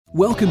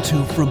Welcome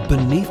to From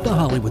Beneath the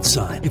Hollywood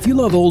Sign. If you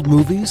love old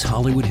movies,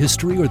 Hollywood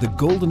history, or the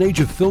golden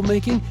age of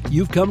filmmaking,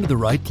 you've come to the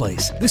right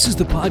place. This is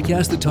the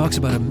podcast that talks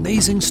about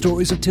amazing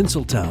stories of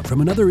Tinseltown from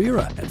another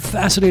era and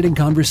fascinating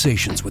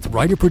conversations with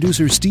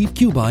writer-producer Steve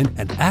Cubine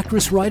and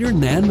actress-writer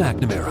Nan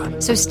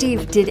McNamara. So,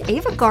 Steve, did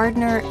Ava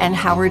Gardner and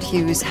Howard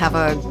Hughes have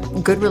a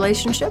good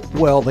relationship?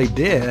 Well, they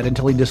did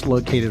until he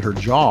dislocated her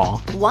jaw.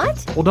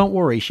 What? Well, don't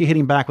worry. She hit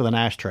him back with an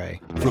ashtray.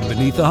 From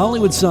Beneath the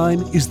Hollywood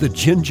Sign is the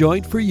gin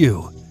joint for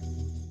you.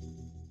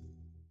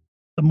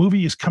 The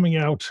movie is coming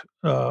out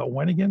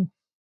when again?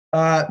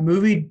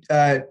 Movie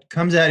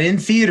comes out in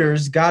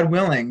theaters, God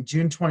willing,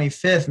 June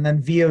 25th, and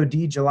then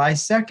VOD July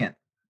 2nd.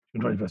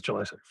 June 25th,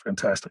 July 2nd.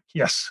 Fantastic.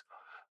 Yes.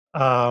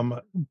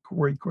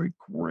 Great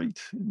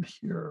in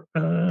here.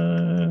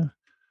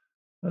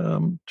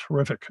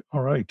 Terrific.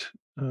 All right.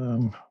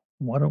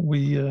 Why don't we,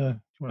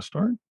 you want to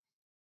start?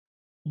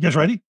 You guys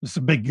ready? This is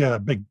a big, we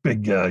have to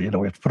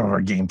put on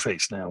our game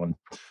face now. And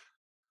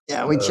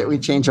yeah, we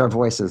change our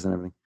voices and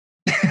everything.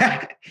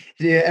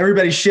 Yeah,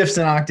 everybody shifts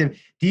an octave.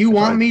 Do you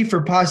want me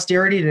for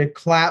posterity to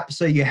clap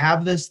so you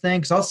have this thing?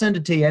 Because I'll send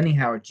it to you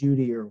anyhow,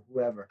 Judy or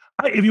whoever.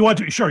 If you want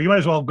to, sure. You might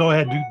as well go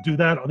ahead and do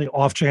that on the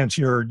off chance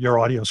your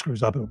audio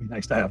screws up. It would be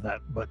nice to have that,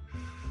 but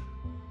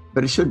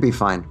it should be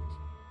fine.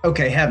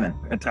 Okay, heaven.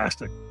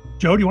 Fantastic.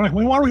 Joe, do you want to?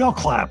 Why don't we all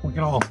clap? We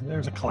can all.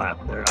 There's a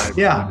clap there.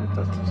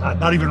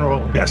 Not even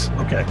roll. Yes.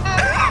 Okay.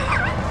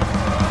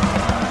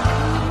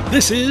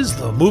 This is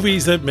The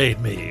Movies That Made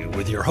Me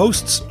with your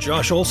hosts,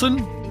 Josh Olson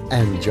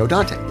and Joe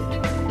Dante.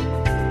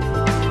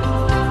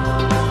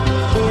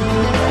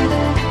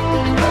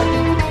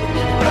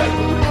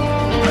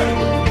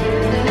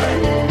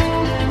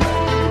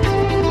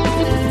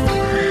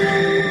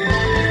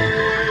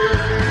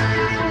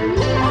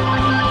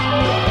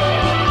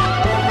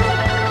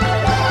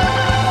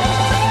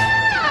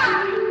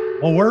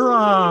 Well,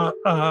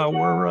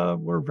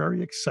 we're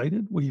very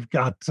excited. We've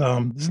got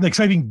this is an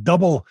exciting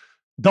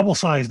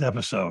double-sized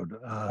epised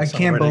I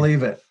can't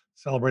believe it.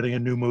 Celebrating a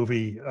new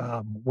movie,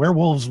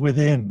 Werewolves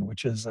Within,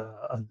 which is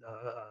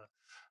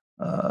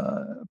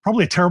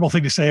probably a terrible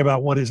thing to say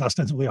about what is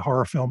ostensibly a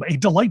horror film, a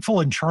delightful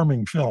and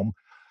charming film.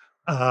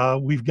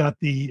 We've got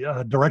the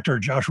director,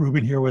 Josh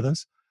Ruben, here with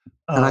us.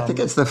 And I think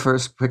it's the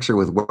first picture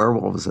with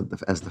werewolves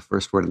as the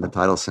first word in the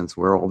title since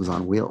Werewolves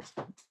on Wheels.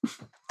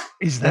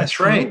 That's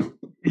right.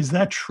 Is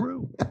that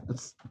true?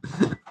 Yes.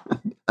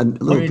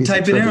 When you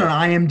type it in on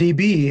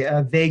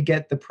IMDb, they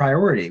get the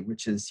priority,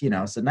 which is,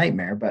 it's a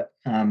nightmare, but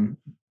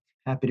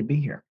happy to be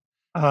here.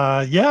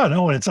 And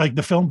it's like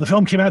the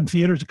film came out in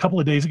theaters a couple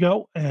of days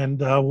ago and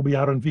will be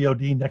out on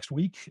VOD next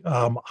week.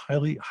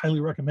 Highly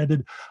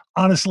recommended.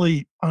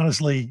 Honestly,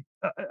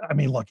 I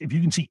mean, look, if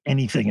you can see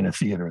anything in a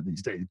theater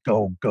these days,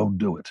 go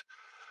do it.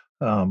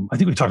 I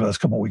think we talked about this a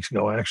couple of weeks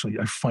ago. I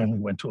finally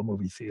went to a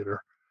movie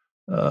theater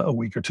a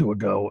week or two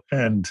ago,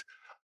 and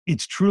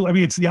it's true. I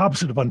mean, it's the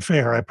opposite of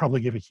unfair. I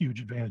probably give a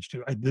huge advantage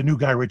to the new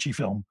Guy Ritchie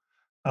film.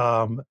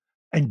 I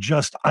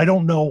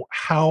don't know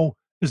how.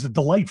 It's a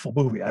delightful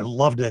movie. I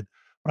loved it,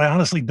 but I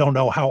honestly don't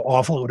know how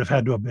awful it would have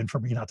had to have been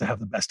for me not to have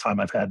the best time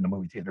I've had in a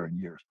movie theater in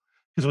years,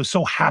 because I was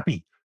so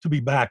happy to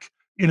be back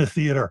in a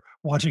theater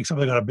watching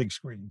something on a big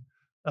screen.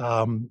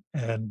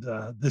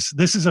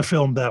 This is a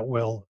film that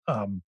will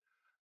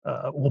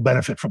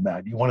benefit from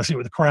that. You want to see it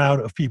with a crowd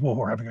of people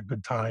who are having a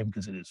good time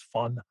because it is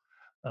fun.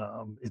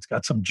 It's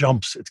got some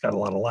jumps. It's got a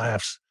lot of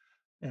laughs,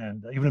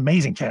 and even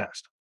amazing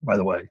cast, by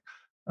the way.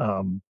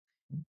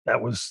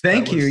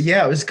 Thank you.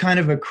 Yeah, it was kind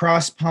of a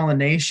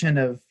cross-pollination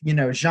of,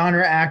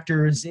 genre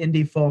actors,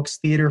 indie folks,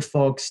 theater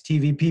folks,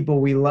 TV people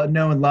we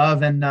know and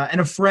love, and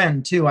a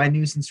friend, too. I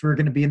knew since we were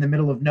going to be in the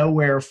middle of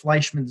nowhere,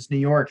 Fleischmann's, New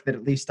York, that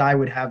at least I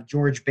would have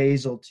George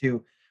Basil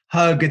to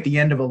hug at the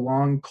end of a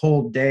long,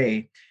 cold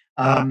day.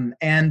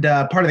 And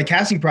part of the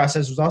casting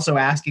process was also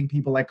asking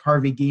people like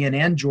Harvey Guillen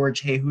and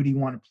George, hey, who do you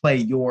want to play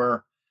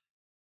your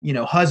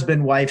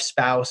husband, wife,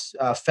 spouse,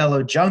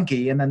 fellow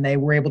junkie, and then they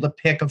were able to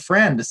pick a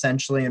friend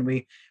essentially, and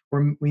we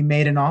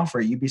made an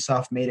offer.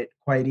 Ubisoft made it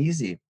quite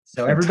easy,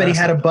 so everybody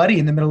had a buddy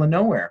in the middle of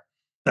nowhere.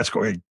 That's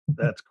great.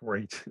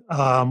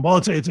 Well,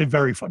 it's a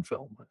very fun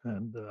film,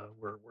 and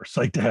we're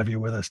psyched to have you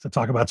with us to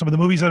talk about some of the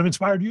movies that have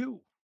inspired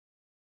you.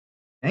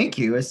 Thank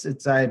you. It's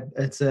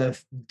a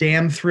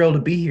damn thrill to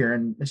be here.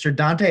 And Mr.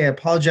 Dante, I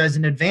apologize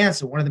in advance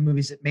that one of the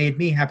movies that made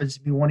me happens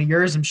to be one of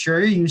yours. I'm sure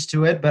you're used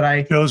to it,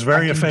 but Joe's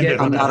very offended.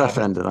 I'm not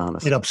offended,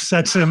 honestly. It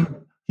upsets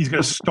him. He's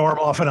going to storm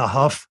off in a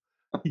huff.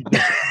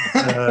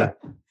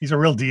 He's a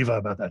real diva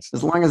about that stuff.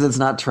 As long as it's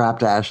not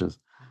Trapped Ashes.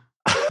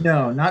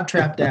 No, not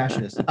Trapped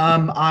Ashes.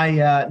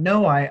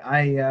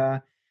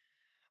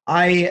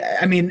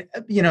 I mean,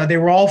 they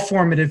were all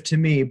formative to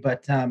me,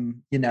 but,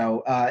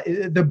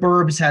 The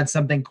Burbs had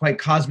something quite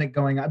cosmic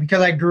going on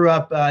because I grew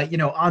up,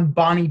 on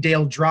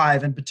Bonnydale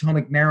Drive in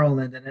Potomac,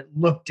 Maryland, and it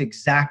looked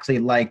exactly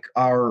like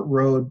our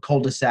road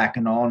cul-de-sac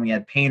and all. And we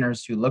had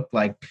painters who looked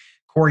like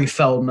Corey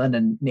Feldman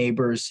and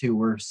neighbors who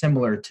were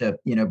similar to,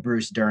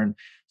 Bruce Dern.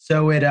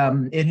 So it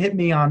hit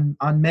me on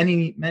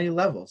many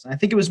levels. And I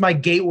think it was my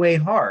gateway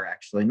horror,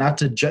 actually. Not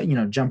to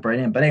jump right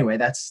in, but anyway,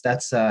 that's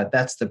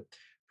the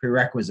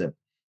prerequisite.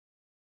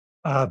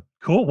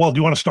 Cool. Well, do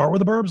you want to start with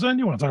the Burbs then?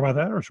 You want to talk about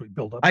that, or should we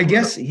build up? I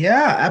guess,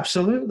 yeah,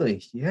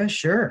 absolutely. Yeah,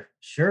 sure.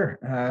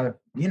 We're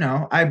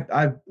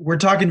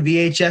talking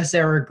VHS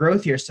era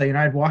growth here. So,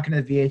 I'd walk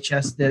into the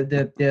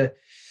VHS,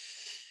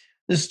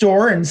 the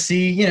store and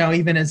see,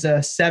 even as a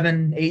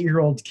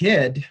 7-8-year-old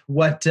kid,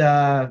 what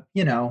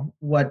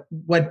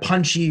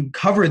punchy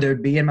cover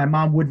there'd be. And my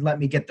mom wouldn't let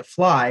me get The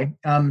Fly.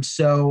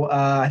 So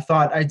I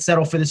thought I'd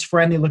settle for this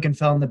friendly looking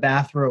fella in the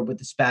bathrobe with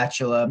the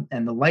spatula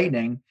and the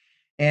lightning.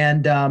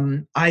 And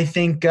I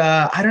think,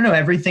 I don't know,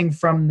 everything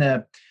from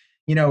the,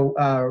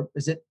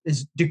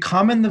 is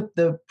Dukeman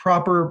the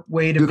proper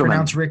way to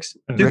pronounce Rick's?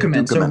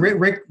 Dukeman. So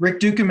Rick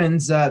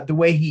Dukeman's, the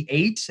way he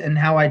ate and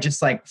how I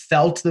just like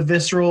felt the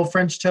visceral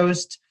French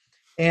toast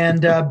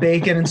and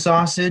bacon and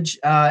sausage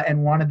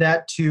and wanted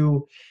that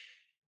to,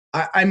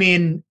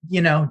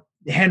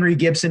 Henry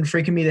Gibson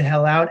freaking me the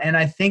hell out. And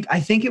I think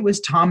it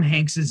was Tom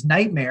Hanks's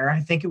nightmare.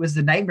 I think it was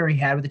the nightmare he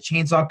had with the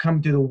chainsaw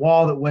coming through the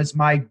wall that was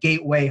my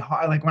gateway.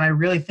 Like when I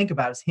really think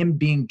about it, it's him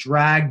being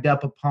dragged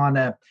up upon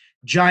a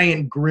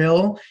giant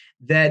grill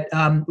that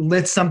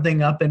lit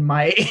something up in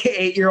my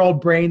 8-year-old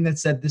brain that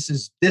said, this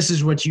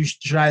is what you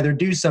should either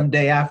do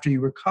someday after you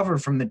recover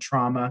from the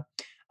trauma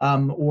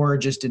or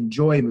just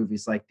enjoy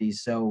movies like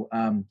these. So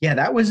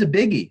that was a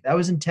biggie. That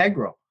was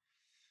integral.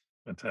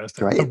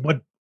 Fantastic. Right.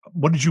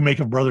 What did you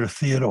make of Brother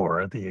Theodore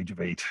at the age of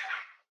 8?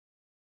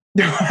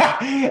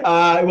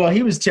 Well,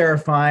 he was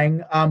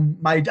terrifying.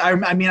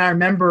 I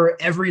remember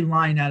every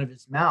line out of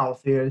his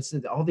mouth.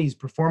 All these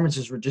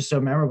performances were just so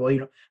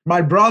memorable.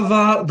 My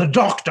brother, the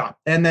doctor,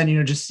 and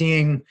then just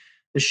seeing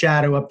the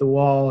shadow up the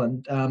wall,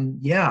 and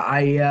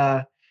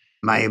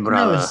my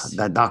brother,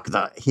 the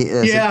doctor. He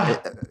is.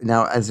 Yeah.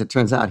 Now, as it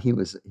turns out, he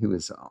was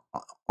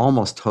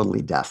almost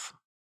totally deaf,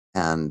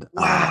 and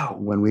wow.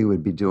 When we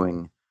would be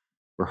doing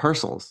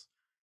rehearsals,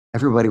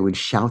 everybody would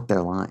shout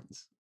their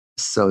lines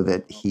so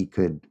that he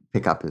could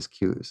pick up his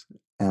cues.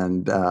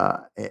 And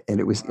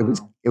it was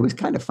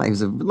kind of funny. He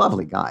was a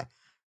lovely guy,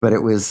 but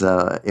it was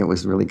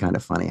really kind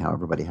of funny how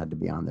everybody had to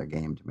be on their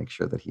game to make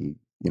sure that he,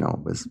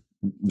 was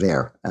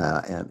there.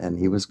 And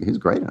he was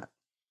great in it.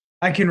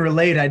 I can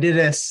relate. I did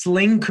a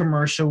Sling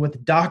commercial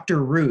with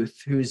Dr.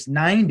 Ruth, who's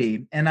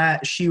 90, and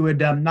she would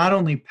not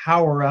only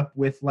power up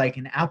with like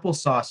an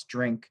applesauce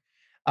drink,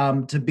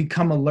 to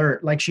become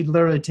alert. Like she'd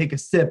literally take a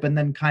sip and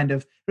then kind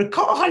of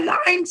recall her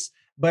lines.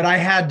 But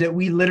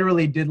we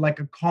literally did like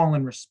a call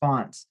and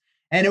response.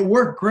 And it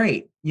worked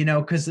great,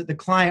 because the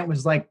client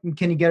was like,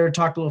 can you get her to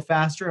talk a little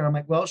faster? And I'm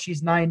like, well,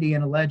 she's 90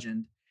 and a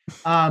legend.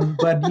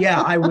 But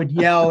yeah, I would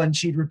yell and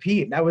she'd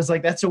repeat. And I was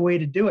like, that's a way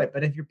to do it.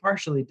 But if you're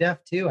partially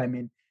deaf too,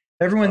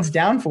 everyone's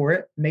down for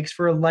it. Makes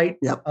for a light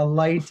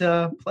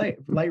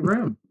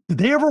room. Did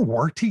they ever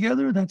work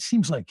together? That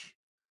seems like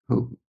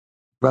who?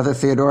 Brother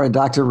Theodore and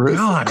Dr. Ruth.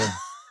 God.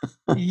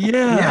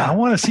 Yeah. I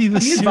want to see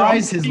this. He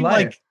advised his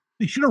life. Like,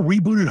 they should have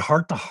rebooted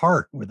Heart to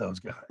Heart with those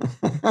guys.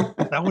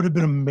 That would have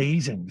been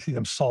amazing to see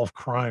them solve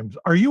crimes.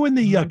 Are you in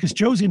the, because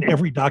Joe's in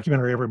every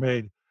documentary ever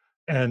made.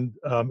 And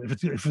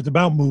if it's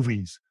about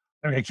movies,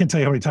 I can't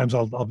tell you how many times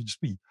I'll just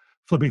be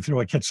flipping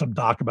through. I catch some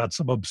doc about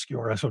some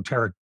obscure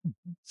esoteric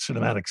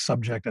cinematic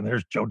subject. And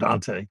there's Joe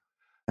Dante.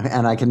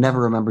 And I can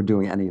never remember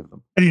doing any of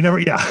them. And you never,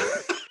 yeah.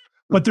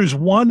 But there's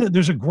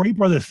a great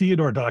Brother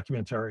Theodore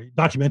documentary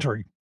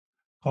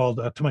called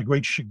To My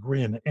Great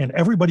Chagrin. And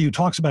everybody who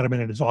talks about him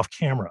in it is off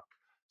camera.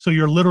 So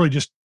you're literally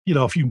just,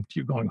 if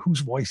you're going,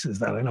 whose voice is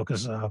that? I know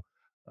because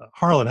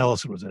Harlan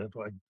Ellison was in it.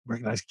 Do I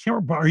recognize?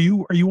 Are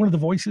you one of the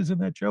voices in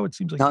that, Joe? It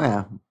seems like. Oh,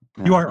 yeah.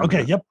 You are?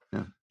 Okay. Yep.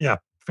 Yeah.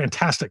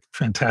 Fantastic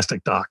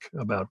doc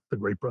about the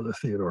great Brother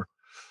Theodore.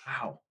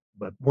 Wow.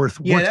 But worth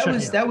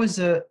that was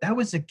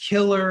a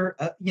killer,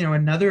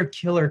 another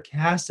killer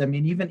cast.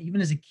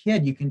 Even as a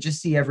kid, you can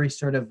just see every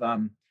sort of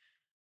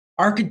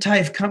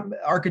archetype come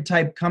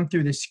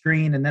through the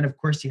screen, and then of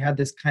course you had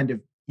this kind of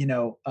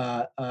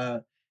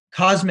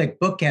cosmic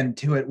bookend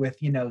to it with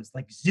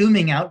like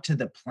zooming out to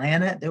the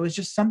planet. There was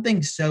just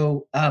something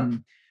so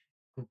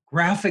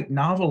graphic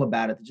novel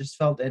about it that just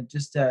felt it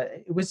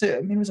was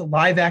a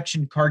live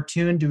action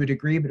cartoon to a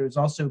degree, but it was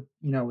also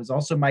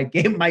my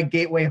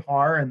gateway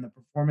horror, and the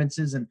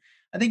performances, and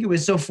I think it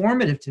was so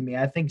formative to me.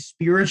 I think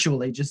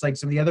spiritually, just like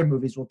some of the other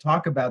movies we'll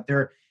talk about,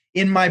 they're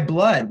in my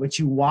blood, which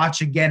you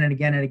watch again and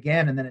again and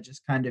again, and then it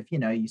just kind of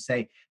you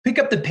say pick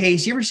up the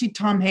pace. You ever see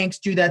Tom Hanks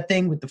do that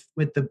thing with the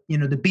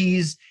the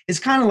bees? It's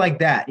kind of like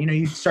that.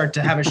 You start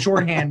to have a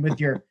shorthand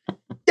with your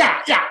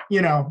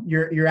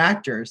your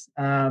actors.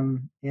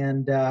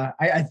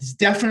 It's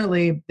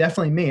definitely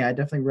me. I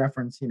definitely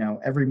reference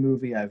every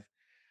movie I've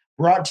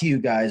brought to you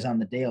guys on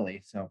the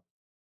daily. So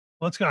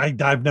Let's go.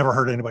 I've never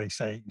heard anybody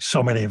say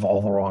so many of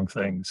all the wrong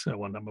things.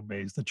 When I'm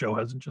amazed that Joe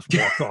hasn't just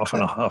walked off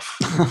in a huff.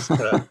 It's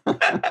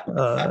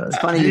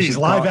funny you should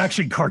live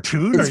action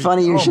cartoon. It's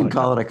funny you should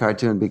call God. it a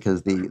cartoon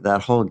because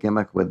that whole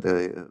gimmick with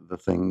the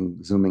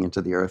thing zooming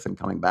into the earth and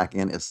coming back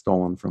in is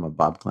stolen from a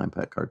Bob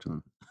Kleinpet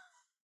cartoon.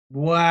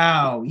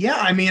 Wow. Yeah.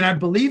 I mean, I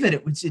believe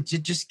it. It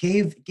just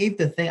gave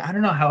the thing. I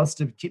don't know how else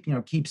to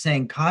keep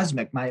saying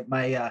cosmic. I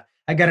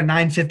got a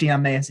 950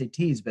 on my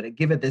SATs, but it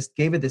gave it this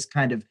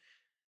kind of,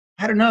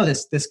 I don't know,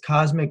 this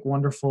cosmic,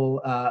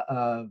 wonderful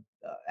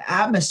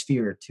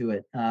atmosphere to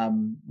it.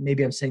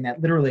 Maybe I'm saying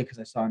that literally because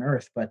I saw on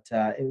Earth, but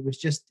it was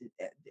just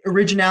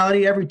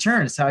originality every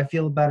turn. It's how I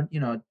feel about,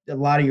 a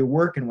lot of your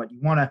work and what you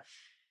want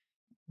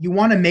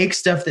to make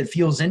stuff that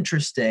feels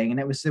interesting. And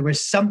there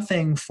was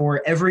something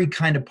for every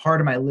kind of part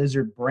of my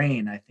lizard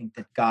brain, I think,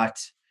 that got,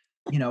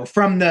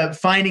 from the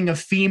finding a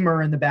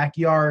femur in the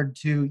backyard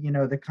to,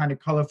 the kind of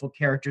colorful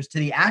characters to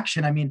the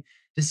action. I mean,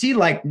 to see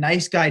like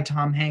nice guy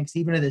Tom Hanks,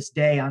 even to this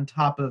day, on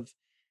top of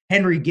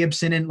Henry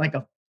Gibson in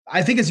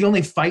I think it's the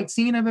only fight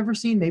scene I've ever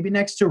seen, maybe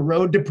next to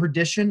Road to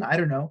Perdition. I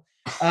don't know.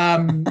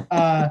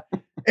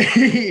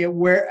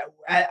 Where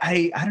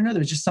I don't know,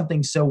 there was just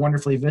something so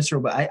wonderfully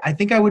visceral, but I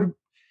think I'd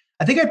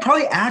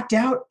probably act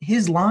out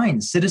his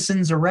lines,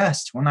 citizen's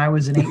arrest, when I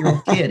was an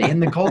 8-year-old kid in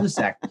the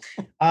cul-de-sac.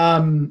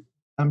 I'm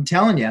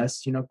telling you,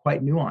 it's,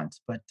 quite nuanced,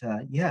 but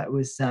yeah, it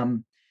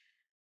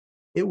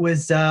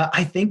was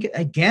I think,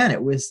 again,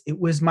 it was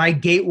my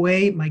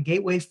gateway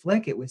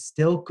flick. It was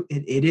still,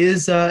 it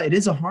is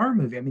a horror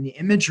movie. I mean, the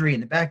imagery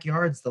in the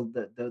backyards,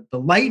 the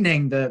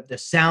lightning, the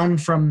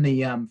sound from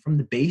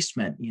the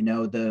basement,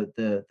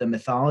 the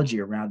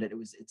mythology around it.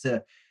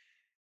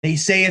 They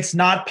say it's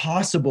not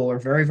possible or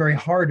very, very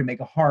hard to make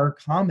a horror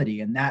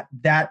comedy. And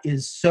that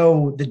is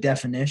so the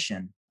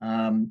definition.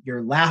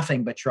 You're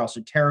laughing, but you're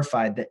also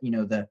terrified that,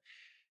 the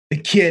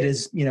kid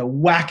is,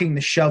 whacking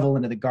the shovel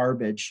into the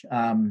garbage,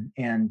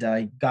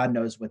 and God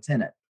knows what's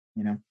in it,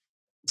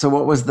 So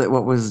what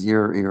was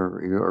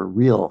your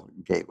real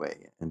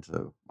gateway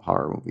into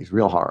horror movies,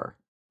 real horror?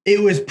 It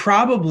was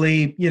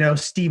probably,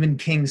 Stephen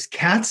King's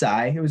Cat's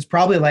Eye. It was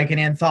probably like an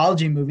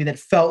anthology movie that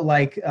felt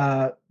like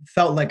a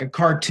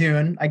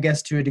cartoon, I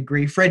guess, to a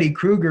degree. Freddy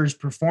Krueger's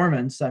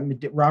performance,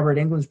 Robert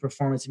Englund's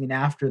performance. I mean,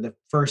 after the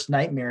first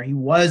nightmare, he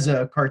was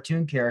a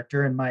cartoon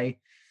character, and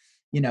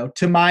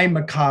to my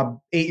macabre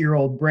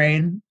 8-year-old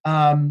brain,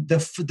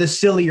 the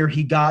sillier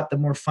he got, the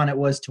more fun it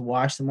was to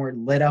watch, the more it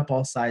lit up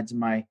all sides of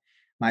my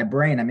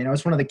brain. I mean, I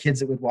was one of the kids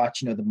that would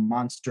watch, the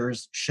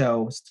Monsters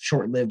show,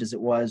 short-lived as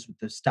it was, with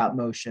the stop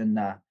motion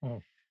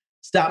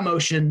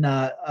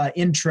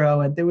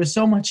intro. And there was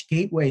so much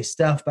gateway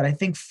stuff, but I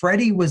think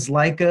Freddy was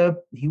like a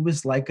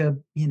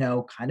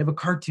kind of a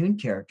cartoon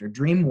character,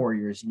 Dream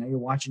Warriors. You're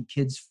watching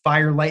kids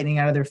fire lightning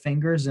out of their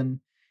fingers, and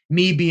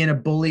me being a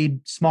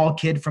bullied small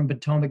kid from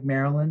Potomac,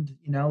 Maryland,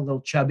 a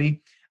little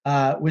chubby,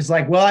 was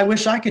like, well, I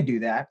wish I could do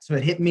that. So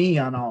it hit me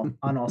on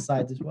all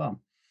sides as well.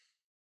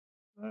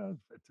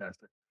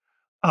 Fantastic.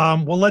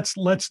 Well,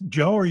 let's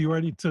Joe, are you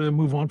ready to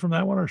move on from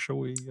that one, or shall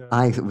we?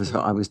 I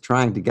was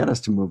trying to get us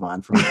to move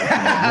on from it.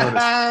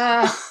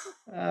 I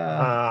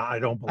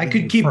don't believe I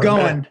could keep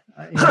going.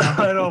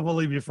 I don't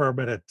believe you for a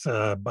minute.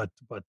 But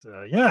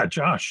yeah,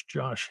 Josh,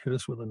 hit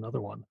us with another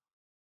one.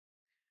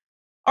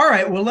 All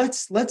right, well,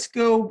 let's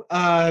go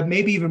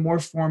maybe even more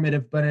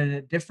formative, but in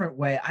a different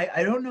way.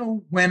 I don't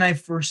know when I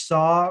first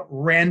saw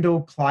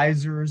Randall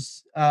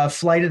Kleiser's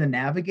Flight of the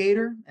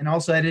Navigator, and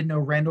also I didn't know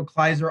Randall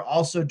Kleiser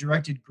also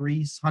directed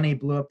Grease, Honey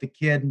Blew Up the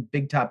Kid, and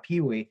Big Top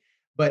Pee-wee.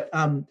 But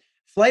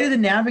Flight of the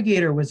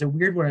Navigator was a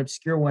weird one,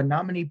 obscure one.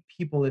 Not many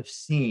people have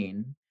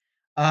seen,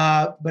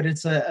 but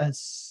it's a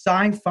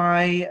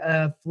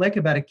sci-fi flick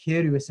about a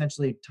kid who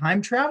essentially time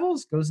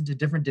travels, goes into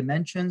different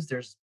dimensions.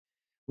 There's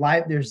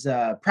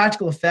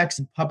practical effects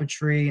and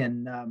puppetry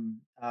and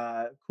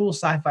cool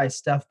sci-fi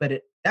stuff,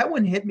 but that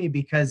one hit me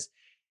because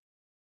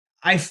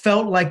I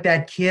felt like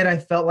that kid. I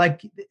felt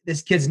like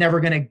this kid's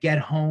never going to get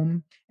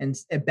home and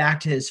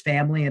back to his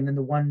family. And then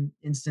the one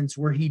instance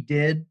where he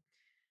did,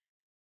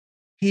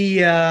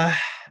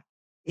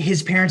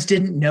 his parents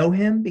didn't know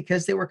him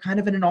because they were kind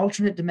of in an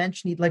alternate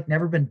dimension. He'd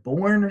never been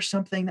born or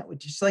something. That would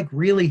just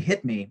really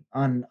hit me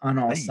on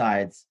all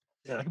sides.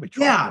 Yeah, that could be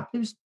it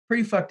was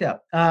pretty fucked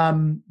up.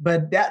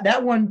 But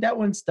that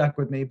one stuck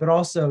with me. But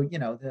also,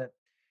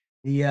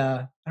 the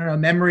I don't know,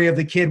 memory of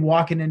the kid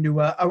walking into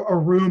a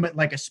room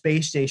at a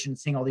space station,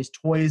 seeing all these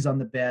toys on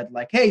the bed,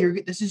 like,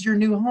 hey, this is your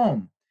new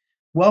home.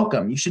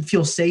 Welcome. You should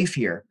feel safe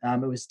here.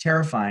 It was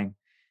terrifying.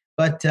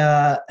 But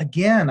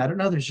again, I don't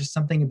know. There's just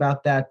something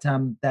about that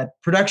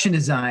production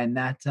design,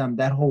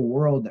 that whole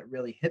world that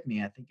really hit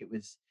me. I think it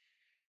was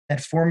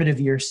that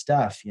formative year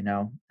stuff,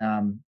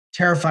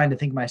 terrifying to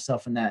think of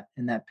myself in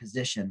that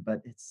position, but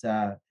it's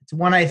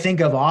one I think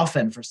of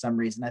often for some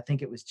reason. I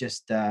think it was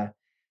just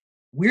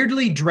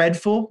weirdly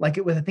dreadful. I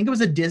think it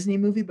was a Disney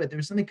movie, but there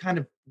was something kind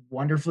of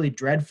wonderfully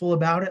dreadful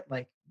about it.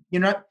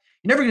 You're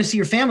you're never going to see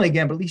your family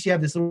again, but at least you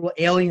have this little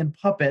alien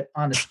puppet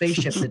on a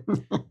spaceship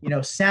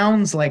that,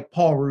 sounds like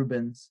Paul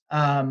Rubens.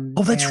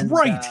 Oh, that's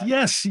right.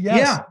 Yes,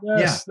 yeah.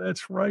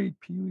 That's right.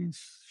 Pee-wee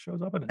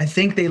shows up in it. I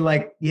think they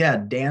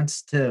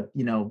dance to,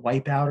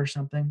 Wipeout or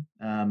something.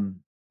 I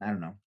don't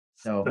know.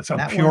 So that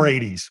sounds pure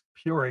 80s.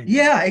 Pure 80s.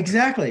 Yeah,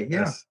 exactly.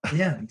 Yeah. Yes.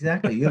 Yeah,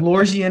 exactly. It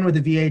lures you in with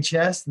a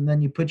VHS, and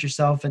then you put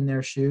yourself in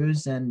their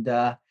shoes and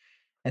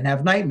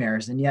have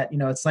nightmares. And yet,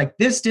 it's like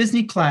this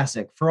Disney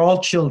classic for all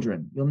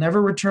children. You'll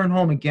never return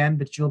home again,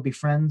 but you'll be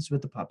friends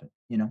with the puppet,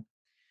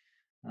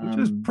 Which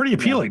is pretty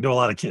appealing to a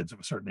lot of kids of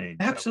a certain age.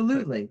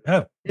 Absolutely.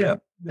 Yeah.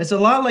 It's a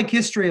lot like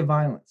History of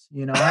Violence.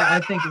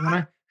 I think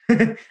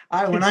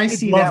when I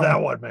see love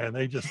that one, man,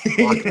 they just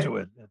flock to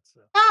it. It's,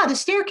 the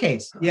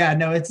staircase. Yeah,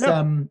 no, it's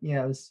that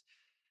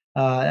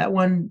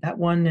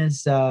one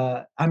is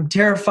I'm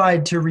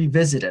terrified to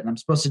revisit it. I'm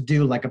supposed to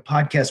do like a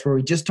podcast where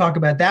we just talk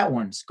about that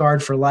one,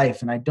 Scarred for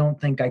Life, and I don't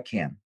think I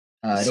can.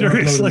 I don't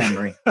want to blow the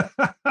memory.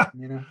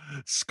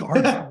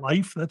 Scarred for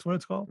Life, that's what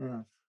it's called.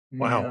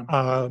 Wow.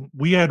 Yeah.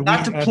 We had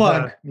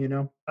plug,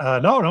 no,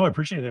 I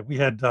appreciate it. We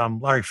had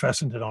Larry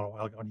Fessenden on a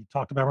while ago, and he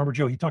talked about, remember,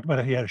 Joe, he talked about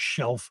how he had a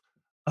shelf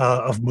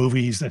of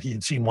movies that he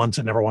had seen once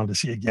and never wanted to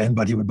see again,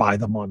 but he would buy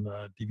them on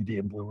DVD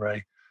and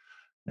Blu-ray.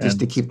 Just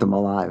to keep them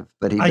alive.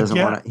 But he doesn't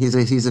want to,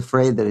 he's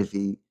afraid that if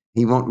he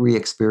won't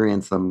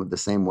re-experience them the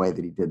same way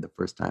that he did the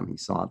first time he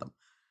saw them.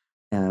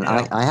 And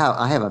I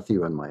have a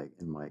few in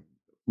my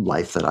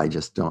life that I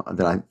just don't,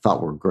 that I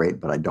thought were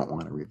great, but I don't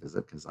want to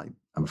revisit because I'm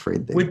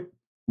afraid they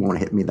won't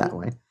hit me that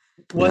way.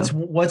 What's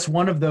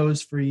one of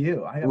those for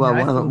you?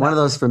 One of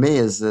those for me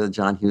is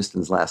John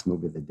Huston's last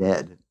movie, The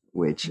Dead,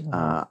 which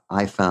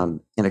I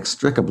found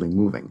inextricably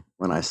moving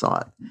when I saw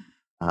it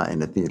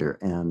in a theater,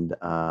 and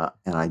I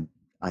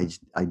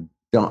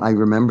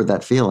remember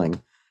that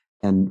feeling,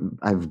 and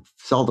I've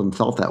seldom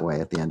felt that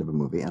way at the end of a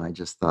movie, and I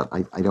just thought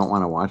I don't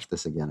want to watch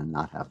this again and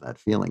not have that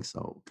feeling.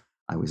 So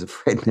I was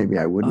afraid maybe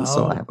I wouldn't,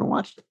 so I haven't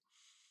watched it.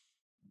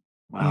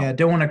 Wow. Yeah,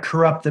 don't want to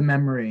corrupt the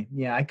memory.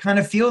 Yeah, I kind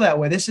of feel that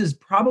way. This is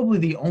probably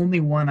the only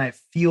one I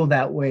feel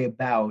that way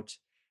about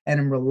and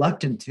I'm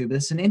reluctant to. But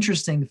it's an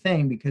interesting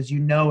thing because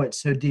it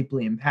so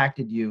deeply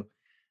impacted you.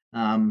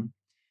 I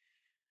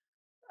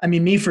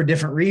mean, me for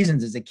different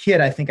reasons. As a kid,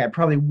 I think I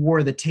probably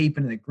wore the tape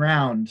into the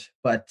ground.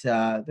 But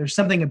there's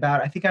something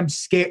about, I think I'm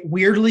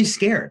weirdly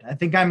scared. I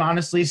think I'm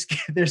honestly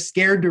scared. They're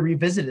scared to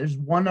revisit it. There's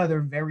one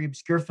other very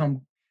obscure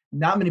film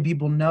not many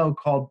people know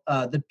called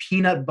The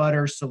Peanut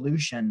Butter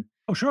Solution.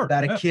 Oh, sure.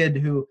 About a kid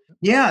who,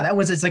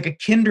 it's like a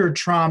kinder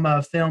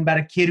trauma film about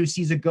a kid who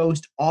sees a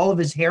ghost. All of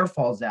his hair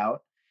falls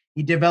out.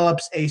 He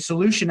develops a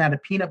solution out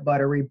of peanut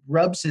butter. He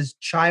rubs his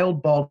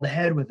child bald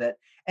head with it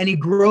and he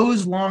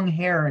grows long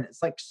hair. And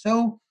it's like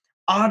so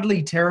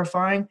oddly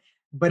terrifying,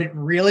 but it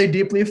really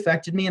deeply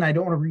affected me. And I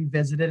don't want to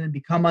revisit it and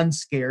become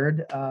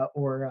unscared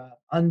or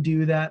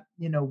undo that,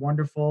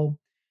 wonderful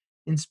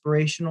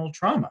inspirational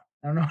trauma.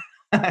 I don't know.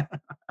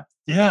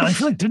 Yeah, I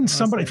feel like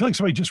somebody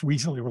just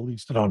recently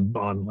released it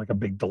on like a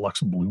big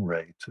deluxe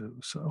Blu-ray too.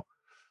 So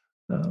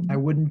I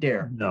wouldn't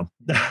dare. No.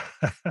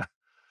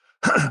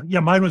 Yeah,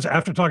 mine was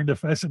after talking to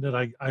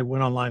Fessenden. I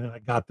went online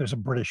and there's a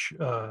British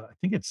I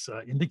think it's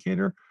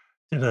Indicator,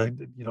 did a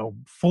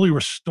fully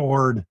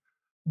restored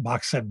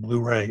box set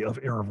Blu-ray of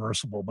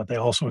Irreversible, but they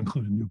also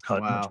include a new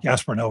cut, which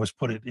Gaspar Noé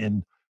put it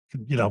in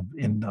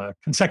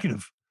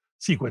consecutive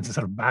sequence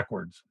instead of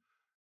backwards.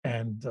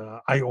 And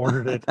I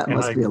ordered it. That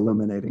must be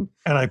illuminating.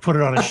 And I put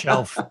it on a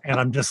shelf, and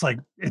I'm just like,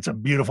 it's a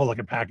beautiful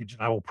looking package,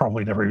 and I will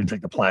probably never even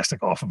take the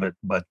plastic off of it,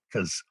 but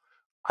because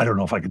I don't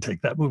know if I could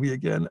take that movie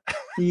again.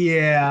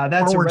 Yeah,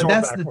 that's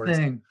the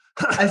thing.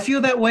 I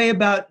feel that way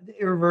about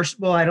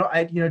Irreversible.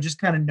 Just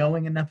kind of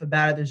knowing enough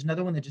about it. There's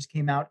another one that just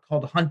came out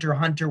called Hunter x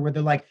Hunter, where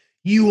they're like,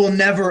 you will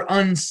never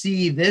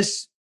unsee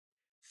this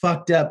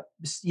fucked up,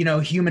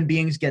 human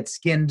beings get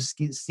skinned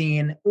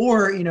scene,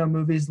 or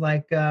movies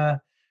like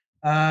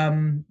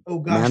Man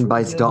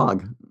Bites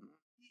Dog.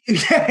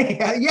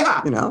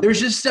 Yeah. There's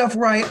just stuff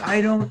where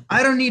I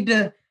don't need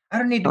to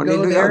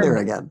go there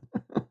again.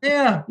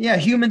 Yeah.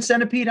 Human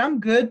Centipede. I'm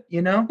good.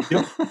 Yep.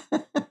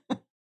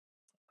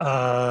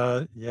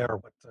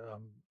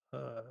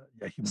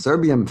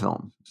 Serbian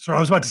film. So I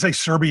was about to say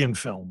Serbian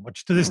film,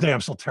 which to this day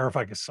I'm still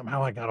terrified because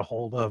somehow I got a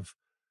hold of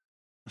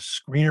a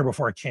screener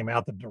before it came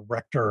out. The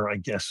director, I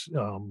guess,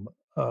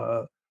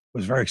 was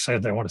very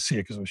excited that I wanted to see it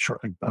because it was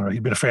short. I don't know,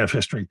 he'd been a fan of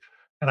history.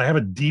 And I have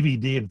a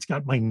DVD and it's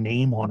got my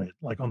name on it,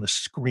 like on the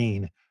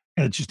screen.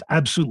 And it's just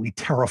absolutely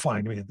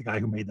terrifying to me that the guy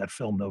who made that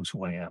film knows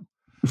who I am.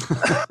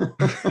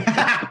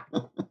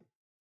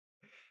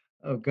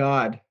 Oh,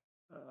 God.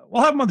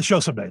 We'll have him on the show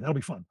someday. That'll be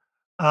fun.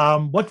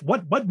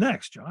 What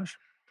next, Josh?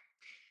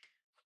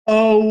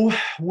 Oh,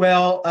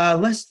 well,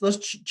 let's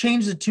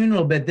change the tune a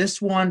little bit.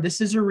 This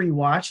is a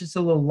rewatch. It's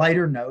a little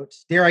lighter note.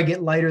 Dare I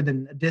get lighter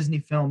than a Disney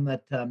film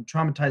that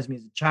traumatized me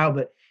as a child,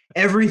 but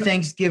every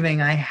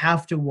Thanksgiving, I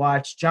have to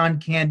watch John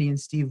Candy and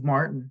Steve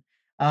Martin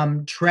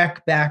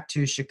trek back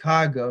to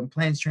Chicago in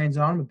Planes, Trains,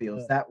 and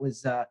Automobiles. That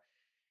was,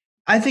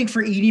 I think,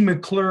 for Edie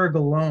McClurg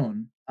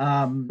alone,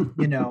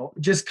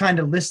 Just kind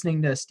of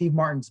listening to Steve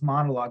Martin's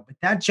monologue. But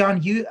that John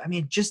Hughes, I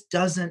mean, just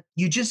doesn't,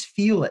 you just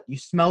feel it. You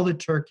smell the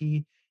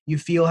turkey, you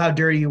feel how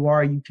dirty you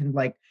are. You can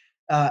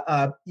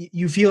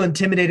you feel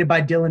intimidated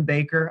by Dylan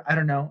Baker. I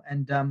don't know.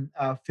 And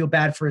feel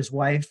bad for his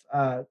wife,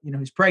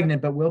 who's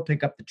pregnant, but will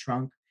pick up the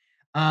trunk.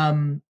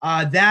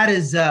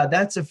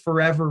 That's a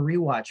forever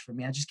rewatch for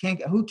me. I just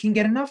can't, who can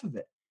get enough of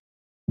it?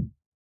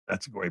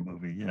 That's a great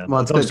movie. Yeah.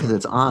 Well, it's good because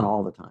it's on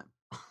all the time.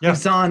 Yeah.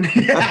 It's on.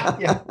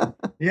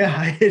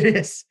 Yeah, it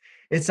is.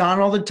 It's on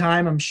all the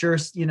time. I'm sure,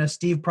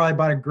 Steve probably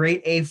bought a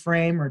great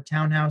A-frame or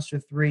townhouse for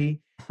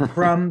 3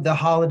 from the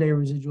holiday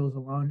residuals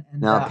alone.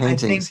 And now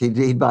paintings.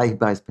 He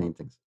buys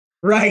paintings.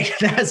 Right.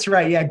 That's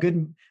right. Yeah.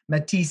 Good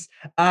Matisse.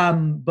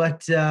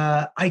 But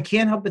I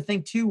can't help but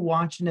think too,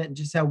 watching it, and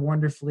just how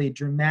wonderfully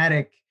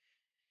dramatic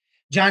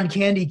John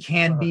Candy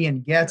can be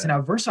and gets, and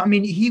how versatile. I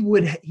mean, he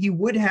would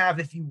have,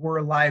 if he were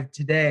alive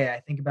today,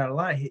 I think about it a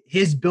lot,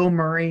 his Bill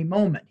Murray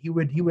moment. He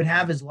would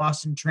have his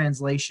Lost in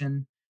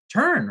Translation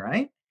turn,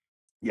 right?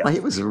 Yeah, well,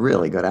 he was a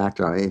really good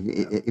actor. I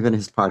mean, even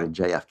his part of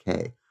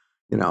JFK.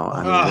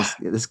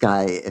 This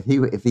guy,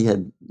 if he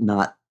had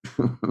not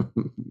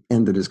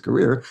ended his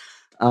career,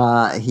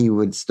 he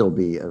would still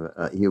be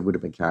he would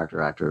have been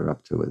character actor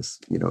up to his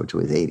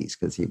 80s,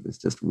 because he was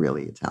just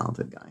really a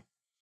talented guy.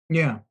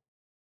 Yeah.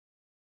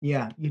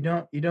 Yeah, you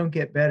don't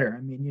get better.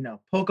 I mean,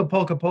 polka,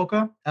 polka,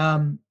 polka.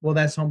 Well,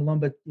 that's Home Alone,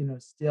 but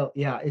still,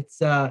 yeah, it's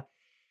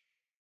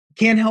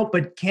can't help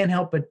but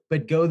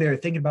go there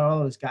thinking about all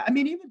those guys. I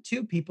mean, even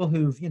two people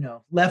who've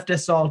left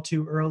us all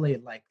too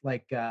early,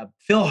 like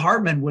Phil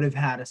Hartman would have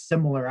had a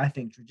similar, I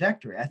think,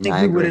 trajectory. I think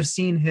we would have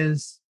seen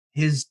his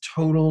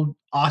total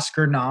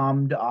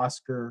Oscar-nommed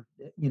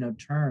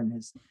turn,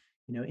 his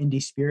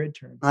indie spirit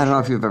turn. I don't know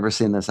if you've ever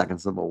seen The Second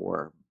Civil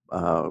War,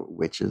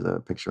 which is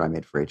a picture I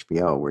made for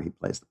HBO where he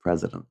plays the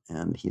president,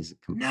 and he's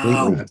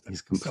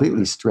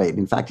completely straight.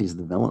 In fact, he's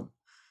the villain,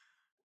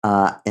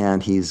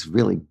 and he's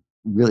really,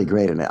 really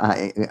great. And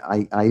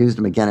I used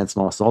him again at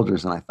Small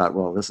Soldiers, and I thought,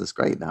 well, this is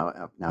great.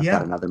 Now I've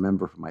got another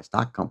member for my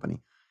stock company,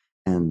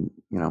 and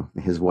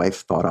his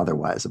wife thought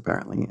otherwise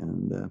apparently,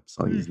 and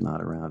so he's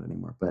not around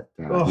anymore. But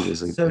he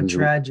was so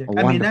tragic.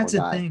 I mean, that's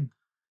the thing.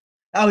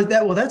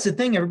 That's the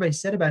thing everybody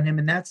said about him,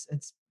 and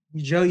it's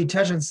Joe. You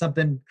touched on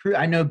something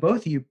I know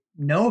both of you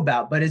know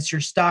about, but it's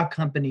your stock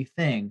company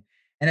thing.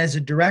 And as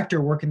a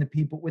director, working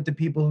with the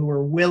people who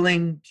are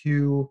willing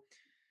to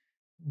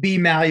be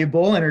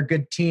malleable and are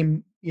good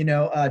teammates,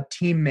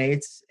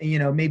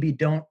 maybe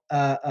don't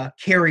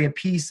carry a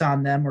piece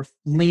on them or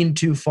lean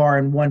too far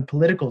in one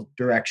political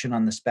direction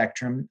on the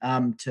spectrum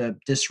to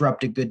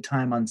disrupt a good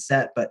time on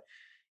set. But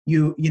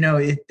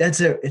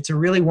it's a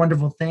really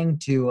wonderful thing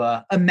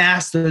to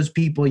amass those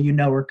people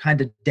are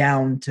kind of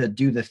down to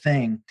do the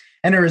thing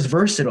and are as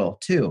versatile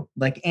too,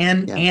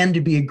 and to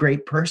be a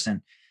great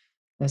person.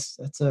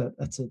 That's a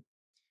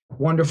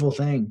wonderful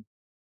thing.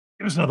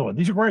 Give us another one.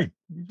 These are great.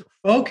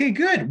 Okay,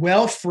 good.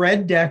 Well,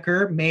 Fred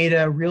Decker made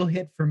a real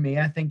hit for me.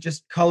 I think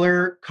just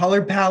color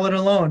palette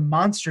alone,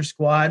 Monster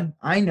Squad.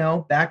 I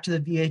know, back to the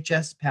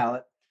VHS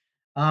palette.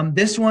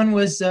 This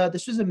was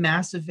a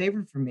massive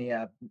favorite for me.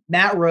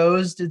 Matt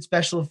Rose did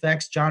special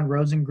effects. John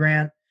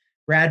Rosengrant,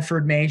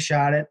 Bradford May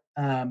shot it.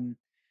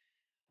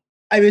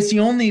 It's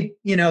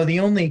the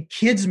only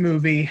kids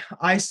movie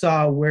I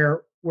saw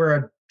where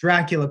a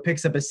Dracula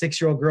picks up a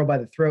 6-year-old girl by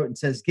the throat and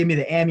says, "Give me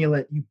the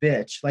amulet, you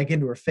bitch," like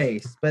into her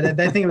face. But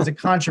I think it was a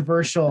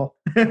controversial.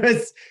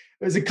 it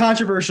was a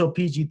controversial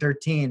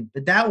PG-13.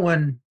 But that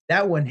one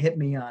hit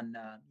me on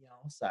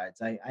all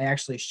sides. I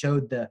actually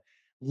showed the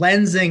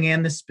lensing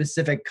and the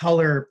specific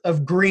color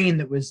of green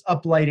that was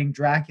uplighting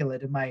Dracula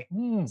to my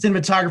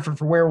cinematographer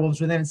for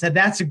Werewolves Within, and said,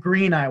 "That's a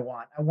green I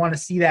want. I want to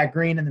see that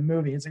green in the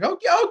movie." It's like,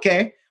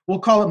 okay, we'll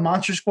call it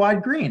Monster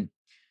Squad Green.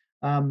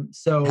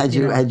 So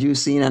had you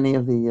seen any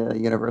of the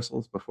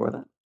Universals before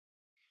that?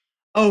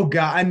 Oh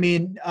God, I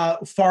mean,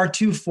 far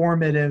too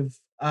formative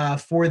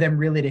for them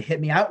really to hit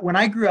me. When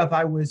I grew up,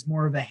 I was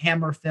more of a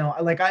Hammer film.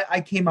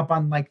 I came up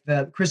on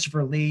the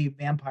Christopher Lee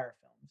vampire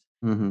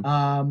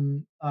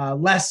films,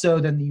 less so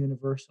than the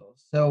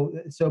Universals. So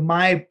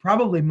my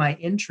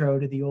intro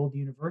to the old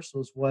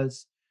Universals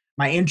was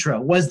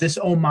this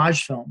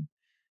homage film,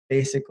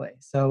 basically.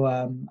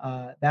 So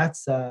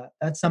that's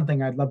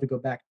something I'd love to go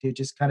back to,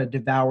 just kind of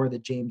devour the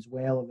James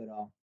Whale of it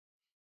all.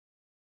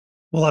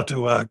 We'll have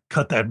to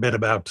cut that bit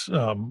about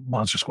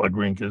Monster Squad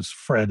Green, because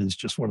Fred is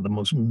just one of the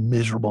most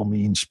miserable,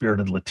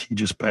 mean-spirited,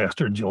 litigious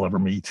bastards you'll ever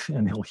meet.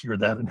 And he'll hear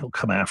that and he'll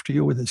come after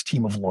you with his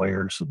team of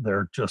lawyers.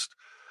 They're just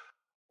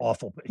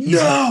awful.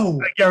 I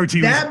guarantee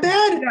you. That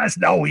bad? Yes,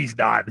 no, he's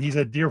not. He's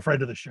a dear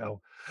friend of the show.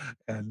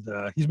 And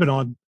he's been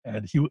on,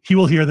 and he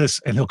will hear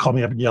this, and he'll call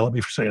me up and yell at me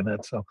for saying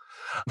that. So,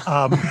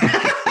 yeah.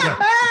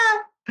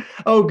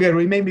 Oh, good.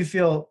 We made me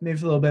feel a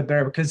little bit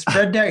better, because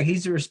Fred Decker,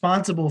 he's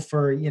responsible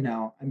for,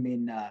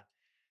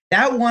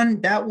 that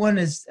one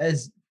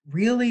is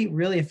really,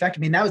 really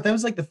effective. I mean, that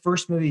was like the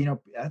first movie,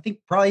 I think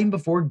probably even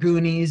before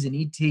Goonies and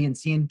E.T. and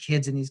seeing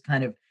kids in these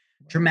kind of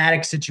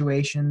dramatic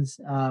situations,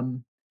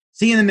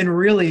 seeing them in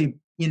really,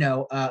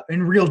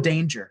 in real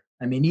danger.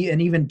 I mean,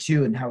 and even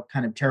too, and how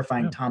kind of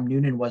terrifying Tom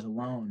Noonan was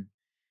alone.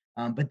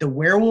 But the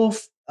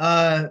werewolf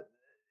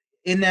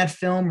in that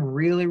film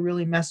really,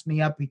 really messed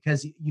me up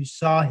because you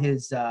saw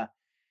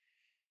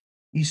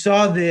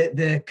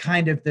the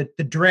kind of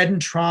the dread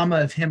and trauma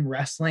of him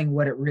wrestling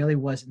what it really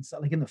was. And so,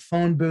 like in the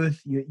phone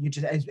booth, you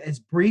just, as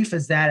brief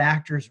as that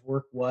actor's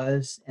work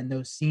was, and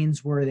those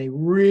scenes where they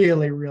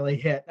really, really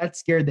hit, that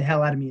scared the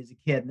hell out of me as a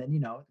kid. And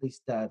then, at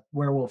least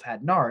Werewolf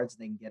had nards,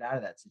 they can get out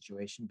of that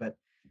situation. But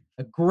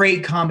a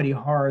great comedy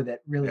horror that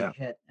really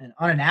hit, and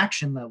on an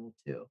action level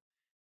too.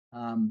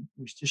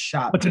 Was just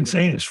shot. What's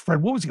insane is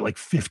Fred. What was he, like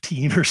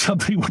 15 or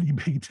something when he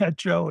made that,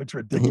 Joe? It's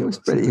ridiculous.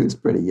 He was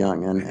pretty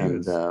young, and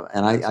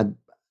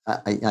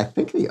I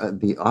think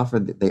they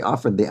offered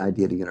the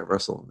idea to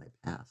Universal and they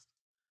passed.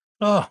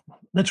 Oh,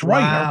 that's right.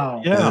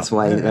 Wow. Yeah, that's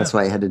why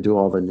he had to do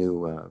all the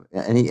new.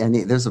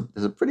 There's a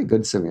pretty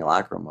good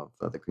simulacrum of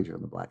the creature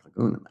in the Black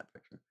Lagoon in that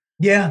picture.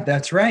 Yeah,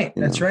 that's right.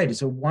 That's right.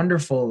 It's a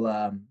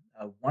wonderful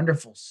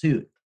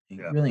suit.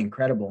 Really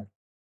incredible.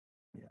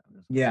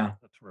 Yeah.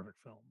 That's a terrific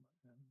film.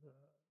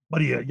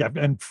 But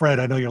and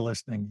Fred, I know you're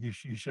listening. You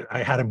should.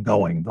 I had him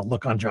going. The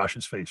look on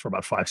Josh's face for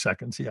about 5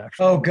 seconds. He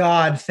actually. Oh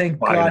God! Thank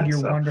God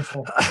you're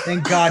wonderful.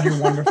 Thank God you're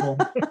wonderful.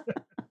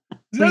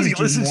 He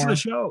listens to the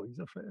show. He's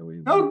a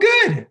fan. Oh,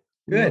 good.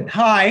 Good.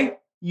 Hi.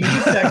 You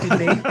affected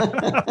me.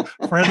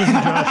 Fred, this is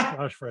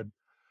Josh. Fred.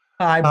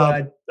 Hi,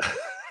 Bud.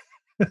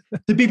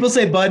 Do people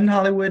say Bud in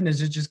Hollywood, and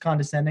is it just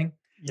condescending?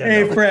 Yeah,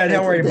 hey, Fred,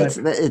 how are you, Bud?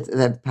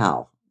 That's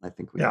pal. I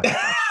think we.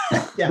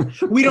 Yeah,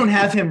 we don't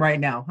have him right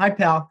now. Hi,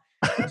 pal.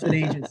 That's what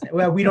agents say.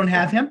 Well, we don't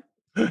have him.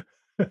 We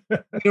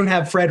don't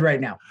have Fred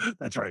right now.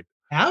 That's right.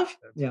 Have?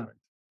 That's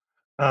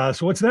right.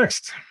 So what's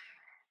next?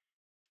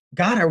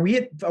 God, are we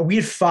at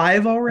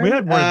 5 already?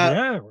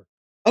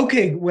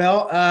 Okay.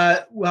 Well,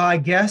 I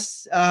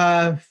guess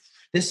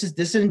this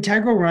is an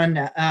integral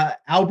run.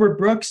 Albert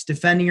Brooks,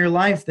 Defending Your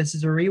Life. This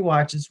is a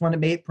rewatch. It's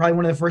probably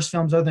one of the first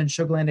films other than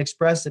Sugarland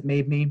Express that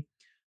made me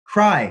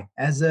cry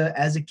as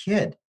a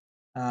kid.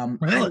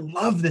 Really? I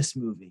love this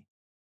movie.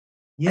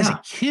 Yeah.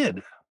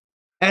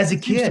 As a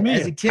kid,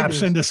 it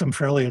taps into some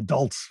fairly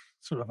adult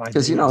sort of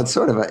ideas. Because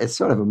it's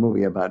sort of a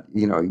movie about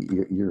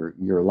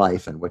your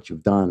life and what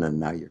you've done, and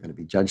now you're going to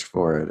be judged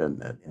for it,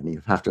 and you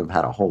have to have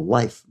had a whole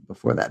life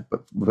before that.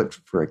 But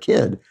for a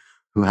kid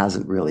who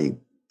hasn't really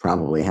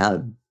probably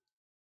had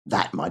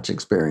that much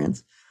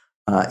experience,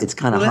 it's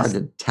kind of hard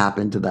to tap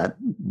into that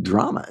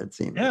drama. It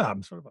seems. Yeah,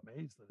 I'm sort of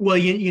amazed. Well,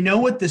 you know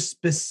what the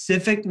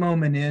specific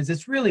moment is?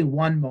 It's really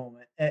one moment.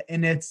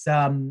 And it's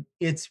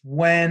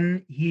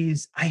when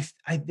he's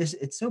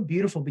it's so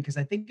beautiful because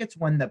I think it's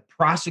when the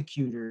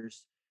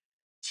prosecutors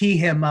tee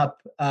him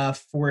up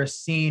for a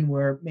scene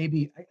where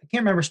maybe I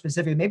can't remember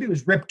specifically, maybe it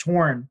was Rip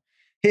Torn,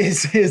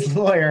 his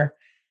lawyer,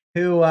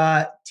 who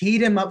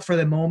teed him up for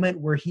the moment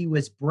where he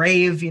was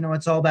brave.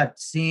 It's all about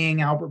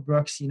seeing Albert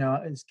Brooks,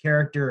 his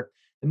character,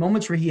 the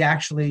moments where he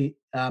actually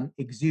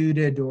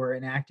exuded or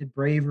enacted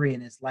bravery in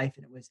his life.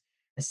 And it was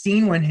a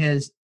scene when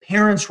his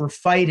parents were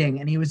fighting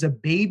and he was a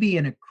baby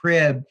in a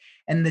crib,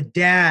 and the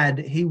dad,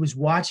 he was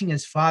watching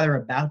his father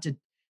about to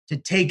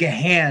take a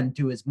hand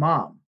to his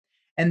mom,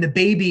 and the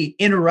baby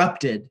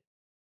interrupted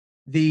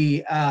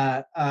the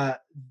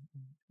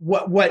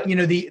what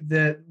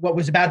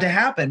was about to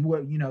happen,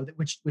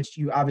 which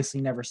you obviously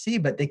never see,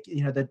 but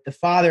the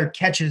father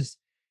catches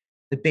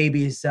the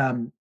baby's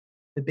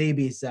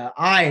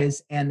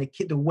eyes, and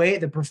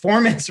the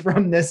performance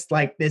from this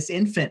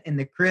infant in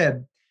the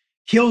crib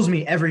kills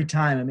me every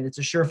time. I mean, it's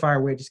a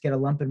surefire way to just get a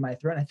lump in my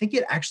throat. And I think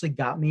it actually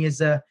got me as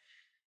a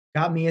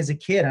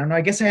kid. I don't know.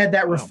 I guess I had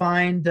that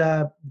refined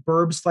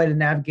Burbs Flight of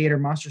Navigator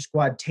Monster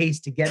Squad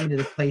taste to get me to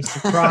the place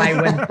to cry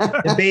when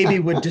the baby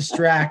would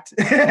distract.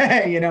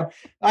 I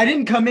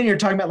didn't come in here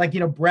talking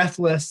about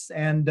Breathless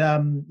and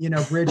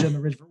Bridge on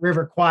the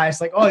River Kwai.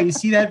 It's like, oh, you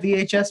see that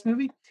VHS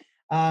movie?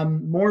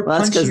 More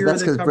punchier.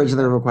 That's because Bridge of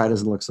the River Kwai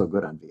doesn't look so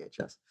good on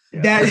VHS.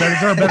 Yeah,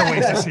 there are better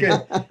ways to see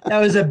it. That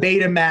was a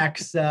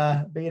Betamax,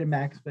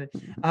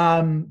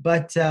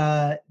 but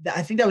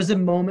I think that was the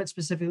moment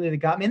specifically that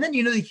got me. And then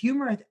the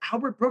humor.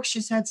 Albert Brooks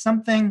just had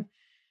something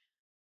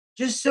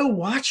just so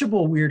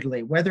watchable.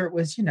 Weirdly, whether it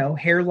was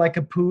Hair Like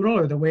a Poodle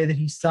or the way that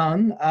he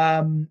sung,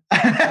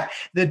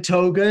 the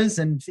togas,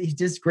 and he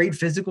just great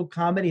physical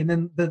comedy. And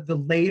then the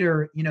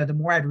later, the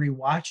more I'd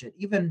rewatch it,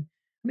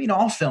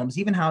 all films,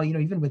 even how,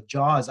 even with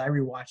Jaws, I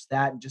rewatch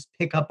that and just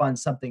pick up on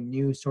something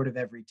new sort of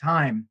every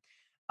time.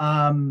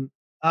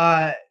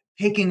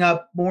 Picking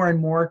up more and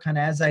more kind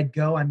of as I'd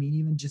go.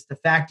 Even just the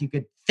fact you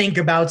could think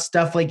about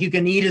stuff like you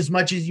can eat as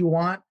much as you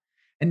want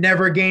and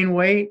never gain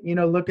weight,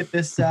 look at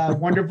this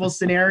wonderful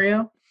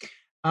scenario.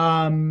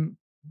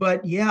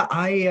 But yeah,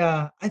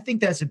 I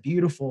think that's a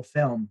beautiful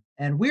film.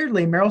 And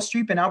weirdly, Meryl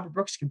Streep and Albert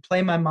Brooks could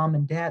play my mom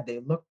and dad. They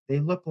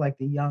look like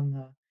the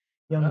young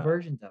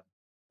versions of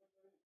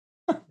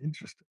them.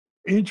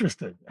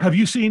 Interesting. Have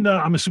you seen?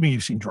 I'm assuming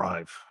you've seen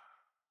Drive.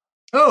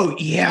 Oh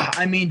yeah.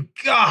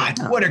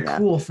 God, what a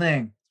cool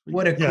thing!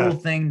 What a cool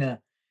thing to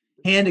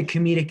hand a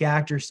comedic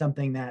actor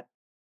something that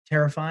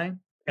terrifying.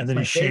 And then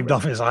he shaved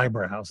off his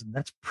eyebrows, and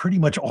that's pretty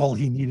much all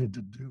he needed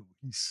to do.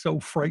 He's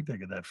so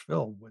frightening in that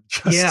film.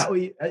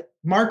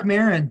 Mark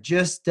Maron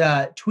just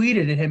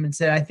tweeted at him and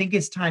said, "I think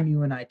it's time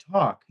you and I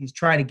talk." He's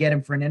trying to get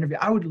him for an interview.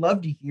 I would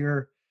love to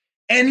hear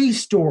any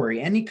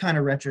story, any kind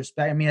of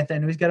retrospect. I mean, I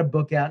know he's got a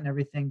book out and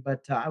everything,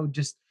 but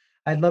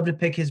I'd love to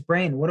pick his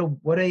brain.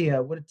 What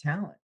a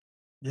talent.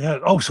 Yeah.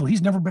 Oh, so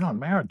he's never been on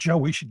Maron. Joe,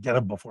 we should get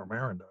him before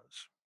Maron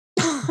does.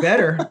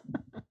 Better.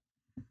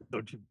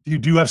 Don't you? You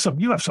do have some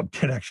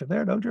connection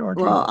there, don't you?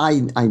 Well,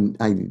 I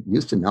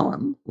used to know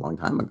him a long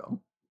time ago,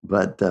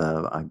 but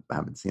I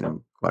haven't seen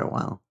him quite a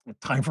while.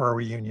 Time for a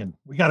reunion.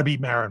 We got to beat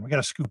Maron. We got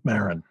to scoop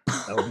Maron.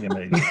 That would be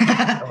amazing.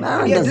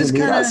 Maron doesn't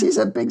need us. He's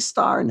a big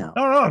star now.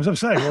 No, I was going to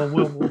say,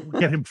 well, we'll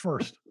get him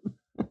first.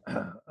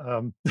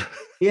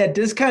 Yeah, it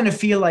does kind of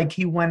feel like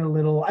he went a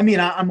little. I mean,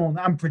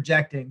 I'm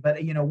projecting, but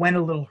went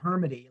a little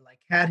hermity.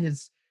 Like had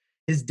his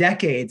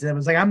decades, and it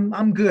was like,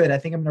 I'm good. I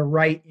think I'm going to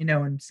write,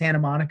 in Santa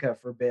Monica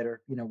for a bit,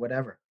 or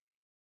whatever.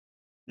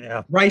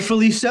 Yeah,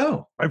 rightfully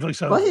so.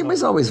 Well, he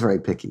was always very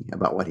picky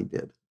about what he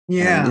did.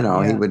 Yeah,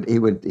 and, he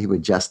would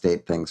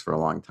gestate things for a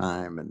long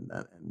time, and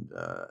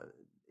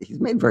he's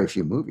made very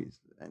few movies.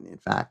 And in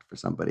fact, for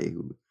somebody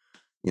who,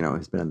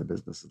 has been in the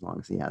business as long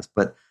as he has,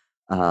 but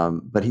I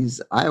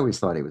always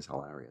thought he was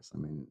hilarious. I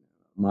mean,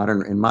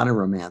 modern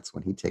romance,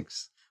 when he's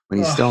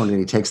stoned and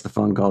he takes the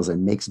phone calls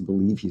and makes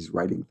believe he's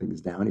writing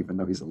things down, even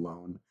though he's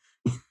alone.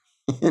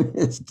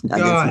 And I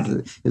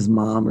guess his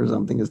mom or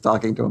something is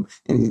talking to him,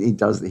 and he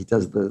does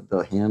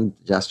the hand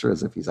gesture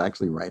as if he's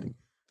actually writing.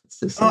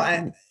 It's just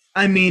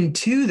I mean,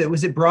 too, that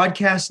was it.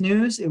 Broadcast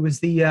news. It was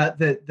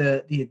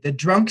the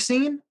drunk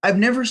scene.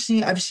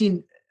 I've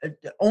seen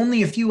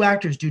only a few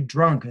actors do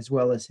drunk as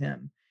well as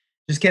him.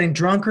 Just getting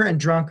drunker and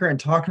drunker and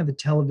talking to the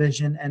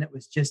television, and it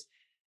was just.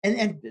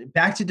 And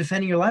back to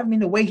Defending Your Life. I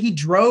mean, the way he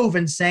drove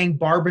and sang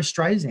Barbra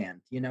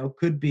Streisand,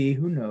 could be,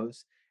 who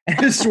knows,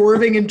 and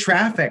swerving in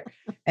traffic.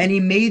 And he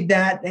made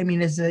that, I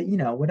mean, as a,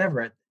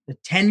 whatever, a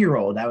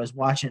 10-year-old, I was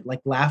watching it,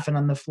 like laughing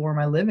on the floor of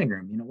my living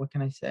room. What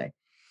can I say?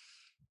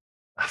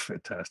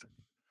 Fantastic.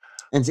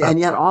 And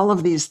yet all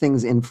of these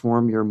things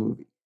inform your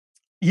movie.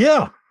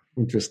 Yeah.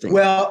 Interesting.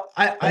 Well,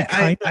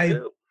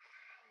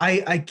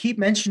 I keep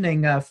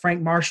mentioning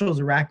Frank Marshall's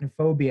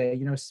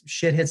Arachnophobia.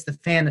 Shit hits the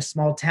fan, a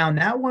small town.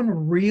 That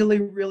one really,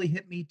 really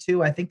hit me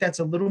too. I think that's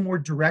a little more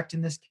direct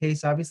in this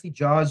case. Obviously,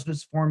 Jaws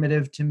was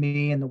formative to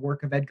me, and the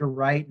work of Edgar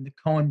Wright and the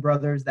Coen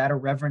brothers. That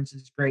irreverence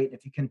is great.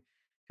 If you can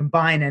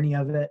combine any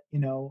of it,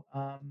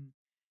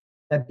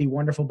 that'd be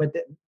wonderful. But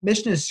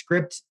Mishna's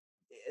script,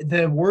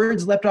 the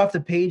words leapt off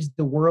the page.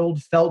 The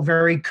world felt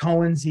very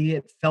Coen-y.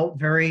 It felt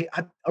very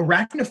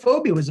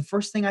Arachnophobia was the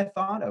first thing I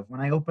thought of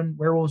when I opened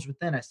Werewolves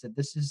Within. I said,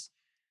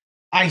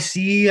 I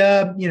see,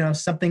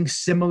 something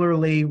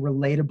similarly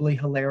relatably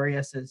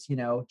hilarious as,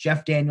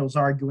 Jeff Daniels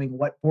arguing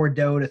what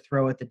Bordeaux to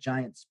throw at the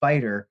giant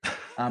spider,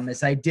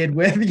 as I did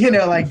with,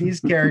 like these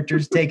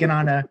characters taking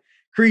on a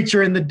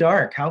creature in the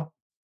dark. How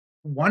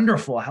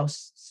wonderful, how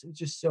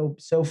just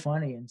so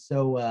funny and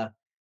so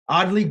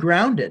oddly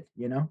grounded,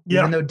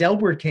 even though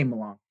Delbert came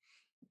along.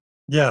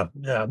 Yeah.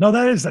 No,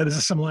 that is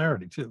a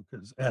similarity too.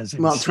 Because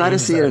try to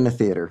see it in a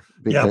theater,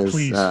 because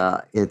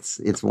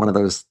it's one of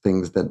those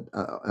things that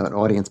an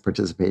audience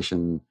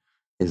participation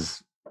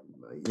is,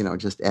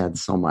 just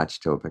adds so much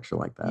to a picture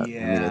like that.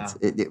 Yeah.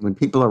 I mean, when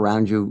people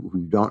around you who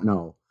you don't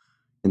know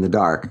in the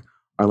dark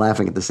are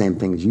laughing at the same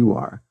things you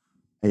are,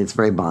 it's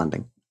very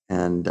bonding.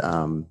 And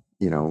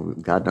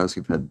God knows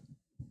we've had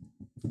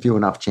few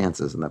enough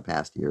chances in the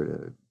past year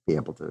to be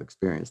able to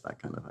experience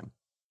that kind of thing.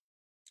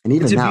 And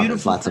even now,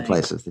 there's lots of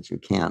places that you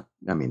can't.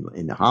 I mean,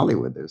 in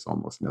Hollywood, there's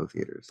almost no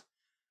theaters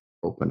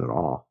open at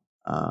all.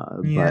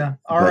 But there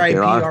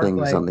are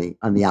things on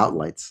the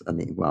outlights.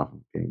 The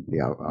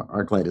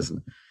ArcLight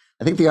isn't.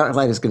 I think the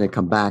ArcLight is going to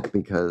come back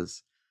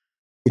because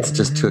it's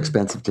just too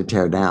expensive to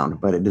tear down.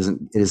 But it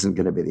isn't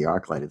going to be the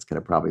ArcLight. It's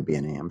going to probably be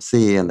an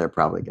AMC, and they're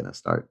probably going to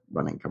start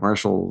running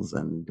commercials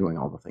and doing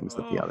all the things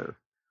that the other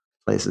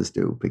places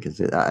do, because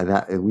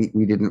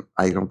we didn't.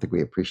 I don't think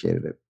we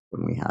appreciated it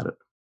when we had it.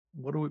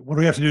 What do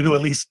we have to do to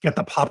at least get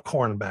the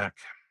popcorn back?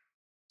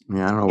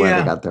 Yeah, I don't know where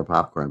they got their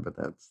popcorn, but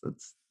that's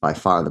by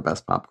far the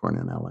best popcorn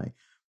in LA.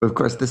 But of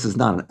course, this is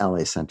not an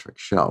LA centric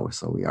show,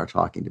 so we are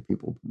talking to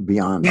people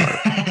beyond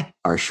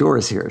our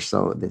shores here.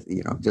 So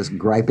just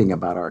griping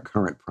about our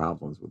current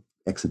problems with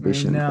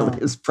exhibition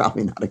is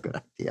probably not a good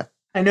idea.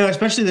 I know,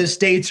 especially the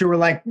states who were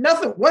like,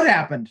 nothing. What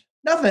happened?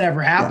 Nothing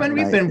ever happened.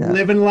 We've been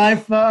living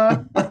life,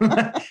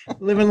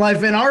 living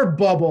life in our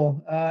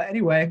bubble.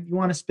 Anyway, you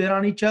want to spit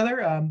on each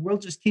other? We'll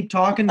just keep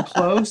talking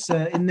close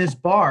in this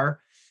bar.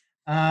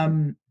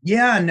 It's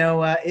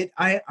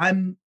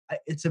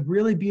a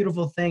really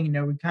beautiful thing.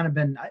 We've kind of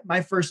been.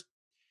 My first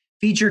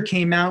feature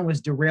came out,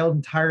 was derailed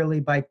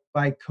entirely by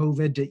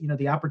COVID.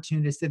 The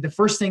opportunities. The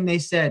first thing they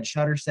said,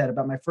 Shudder said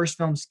about my first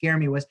film, Scare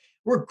Me, was,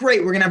 "We're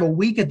great. We're gonna have a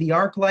week at the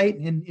ArcLight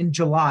in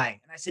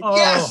July." And I said,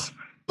 "Yes."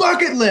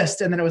 Bucket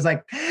list. And then it was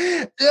like,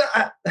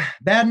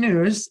 bad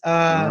news.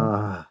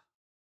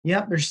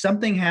 There's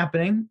something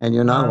happening. And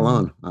you're not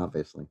alone,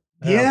 obviously.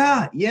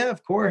 Yeah,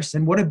 of course.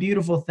 And what a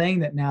beautiful thing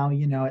that now,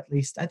 at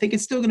least I think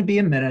it's still going to be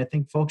a minute. I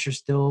think folks are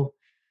still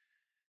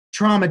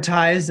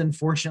traumatized,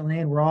 unfortunately,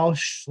 and we're all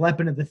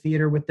schlepping to the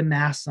theater with the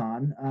masks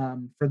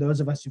on. For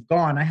those of us who've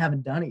gone, I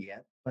haven't done it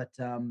yet, but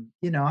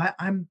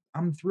I'm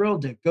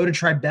thrilled to go to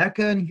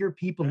Tribeca and hear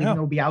people, even though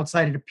we'll be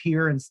outside at a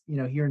pier and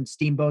hearing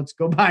steamboats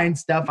go by and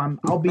stuff.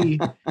 I'll be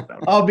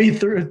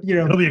through.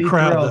 It'll be a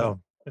crowd thrilled. though.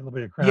 It'll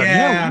be a crowd.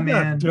 Yeah,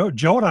 man.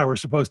 Joe and I were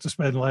supposed to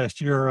spend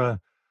last year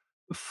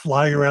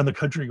flying around the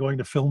country, going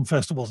to film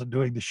festivals and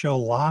doing the show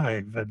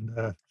live,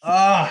 and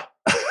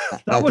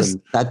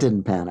that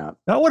didn't pan out.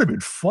 That would have been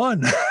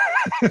fun.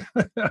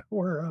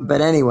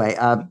 But anyway,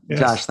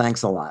 Josh,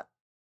 thanks a lot.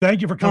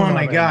 Thank you for coming. Oh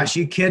my gosh,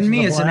 you kidding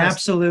me? It's an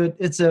absolute,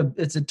 it's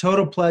a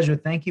total pleasure.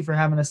 Thank you for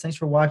having us. Thanks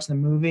for watching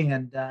the movie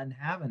and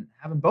having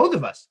both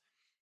of us.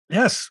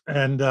 Yes,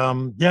 and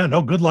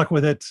good luck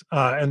with it.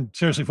 And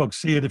seriously, folks,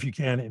 see it if you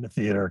can in the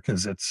theater,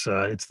 because it's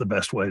the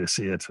best way to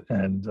see it.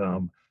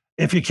 And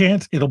if you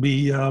can't, it'll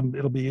be on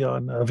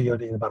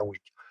VOD in about a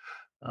week.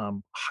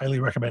 Highly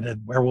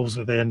recommended. Werewolves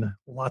Within,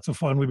 lots of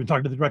fun. We've been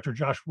talking to the director,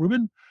 Josh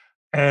Ruben,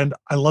 and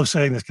I love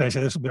saying this. Can I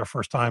say this will be our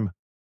first time?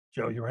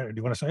 Joe, you ready? Do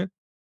you want to say it?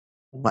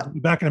 We'll be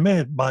back in a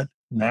minute, but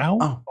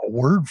now a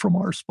word from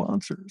our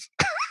sponsors.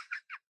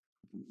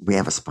 We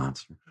have a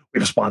sponsor. We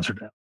have a sponsor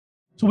now.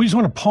 So we just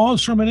want to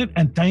pause for a minute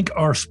and thank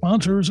our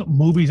sponsors,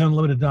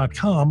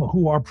 MoviesUnlimited.com,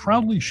 who are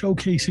proudly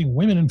showcasing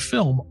women in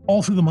film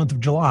all through the month of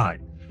July.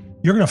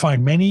 You're going to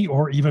find many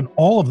or even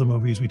all of the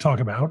movies we talk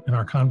about in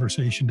our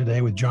conversation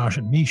today with Josh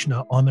and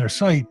Mishna on their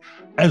site,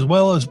 as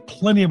well as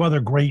plenty of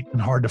other great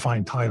and hard to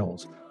find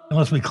titles. And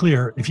let's be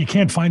clear, if you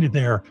can't find it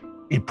there,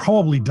 it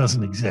probably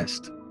doesn't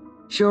exist.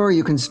 Sure,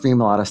 you can stream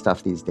a lot of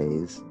stuff these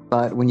days,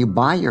 but when you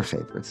buy your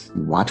favorites,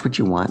 you watch what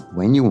you want,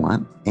 when you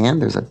want,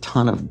 and there's a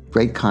ton of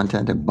great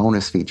content and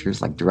bonus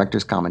features like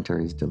director's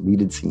commentaries,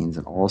 deleted scenes,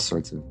 and all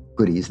sorts of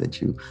goodies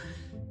that you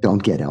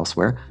don't get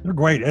elsewhere. They're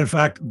great. In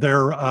fact,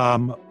 they're when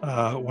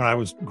I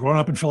was growing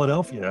up in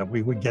Philadelphia,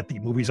 we would get the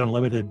Movies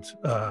Unlimited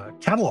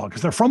catalog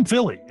because they're from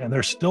Philly and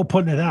they're still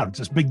putting it out. It's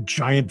this big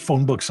giant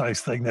phone book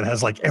size thing that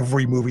has like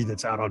every movie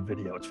that's out on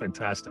video. It's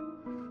fantastic.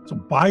 So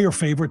buy your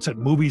favorites at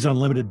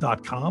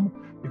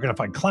moviesunlimited.com. You're going to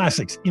find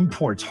classics,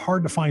 imports,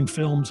 hard to find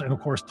films, and of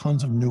course,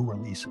 tons of new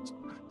releases.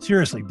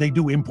 Seriously, they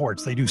do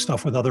imports. They do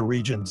stuff with other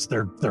regions.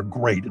 They're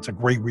great. It's a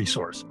great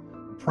resource.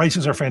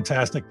 Prices are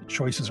fantastic. The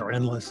choices are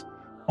endless.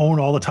 Own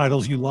all the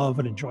titles you love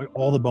and enjoy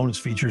all the bonus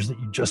features that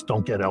you just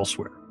don't get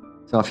elsewhere.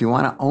 So if you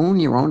want to own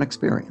your own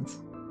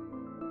experience,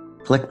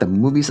 click the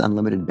Movies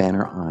Unlimited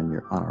banner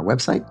on our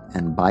website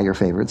and buy your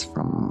favorites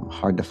from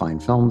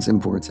hard-to-find films,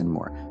 imports, and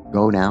more.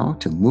 Go now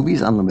to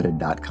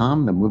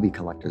moviesunlimited.com, the movie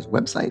collector's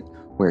website,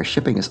 where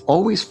shipping is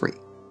always free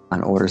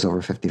on orders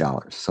over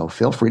 $50. So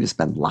feel free to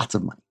spend lots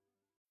of money.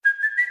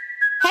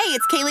 Hey,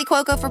 it's Kaylee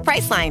Cuoco for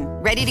Priceline.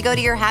 Ready to go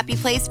to your happy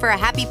place for a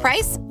happy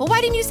price? Well,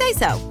 why didn't you say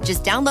so?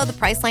 Just download the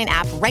Priceline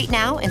app right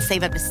now and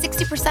save up to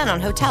 60% on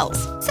hotels.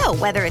 So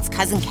whether it's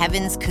Cousin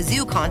Kevin's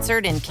Kazoo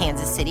Concert in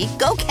Kansas City,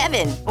 go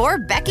Kevin, or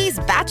Becky's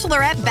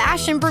Bachelorette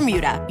Bash in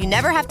Bermuda, you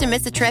never have to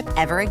miss a trip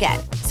ever again.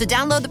 So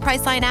download the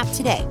Priceline app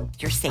today.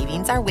 Your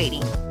savings are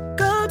waiting.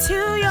 Go to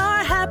your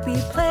happy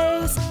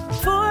place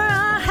for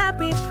a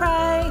happy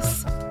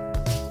price.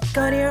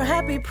 Go to your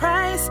happy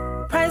price,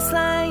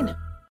 Priceline.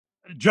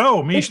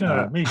 Joe,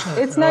 Mishna.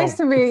 It's nice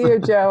to meet you,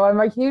 Joe. I'm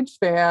a huge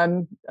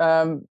fan.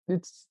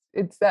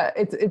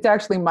 It's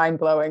actually mind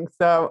blowing.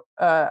 So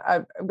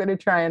I'm going to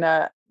try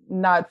and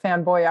not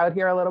fanboy out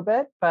here a little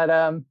bit, but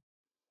I'm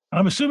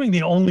assuming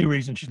the only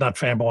reason she's not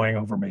fanboying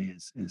over me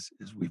is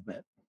we've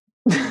met.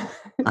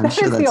 I'm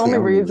sure that's the only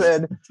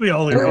reason. It's the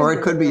only reason. Or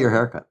it could be your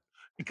haircut.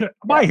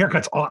 My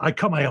haircut's I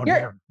cut my own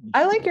hair.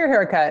 I like your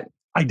haircut.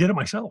 I did it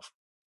myself.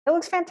 It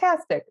looks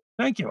fantastic.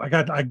 Thank you.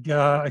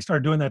 I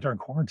started doing that during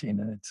quarantine,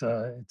 and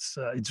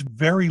it's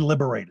very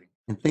liberating.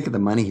 And think of the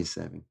money he's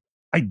saving.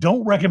 I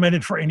don't recommend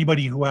it for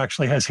anybody who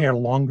actually has hair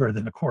longer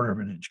than a quarter of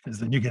an inch, because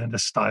then you get into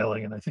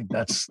styling, and I think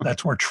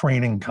that's where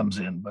training comes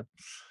in. But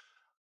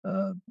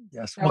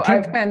yes, well,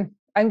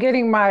 I'm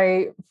getting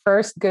my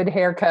first good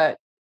haircut.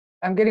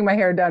 I'm getting my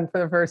hair done for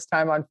the first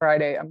time on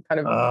Friday. I'm kind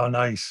of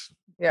nice.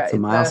 Yeah, it's a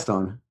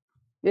milestone.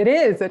 It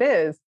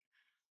is.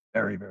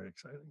 Very, very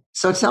exciting.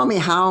 So tell me,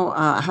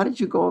 how did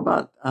you go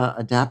about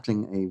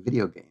adapting a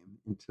video game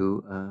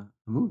into a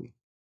movie?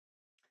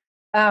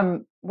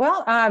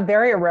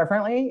 Very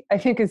irreverently, I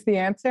think is the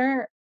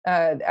answer.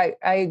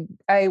 I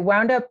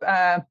wound up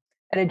at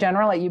a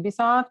general at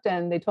Ubisoft,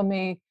 and they told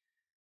me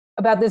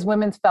about this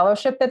women's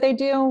fellowship that they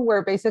do,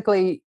 where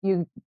basically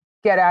you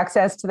get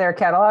access to their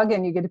catalog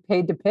and you get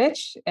paid to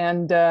pitch.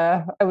 And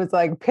I was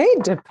like,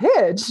 paid to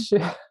pitch?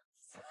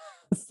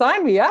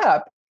 Sign me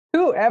up.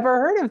 Who ever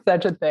heard of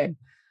such a thing?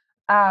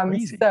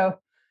 So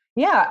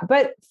yeah,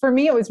 but for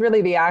me, it was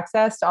really the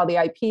access to all the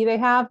IP they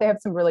have. They have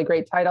some really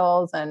great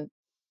titles. And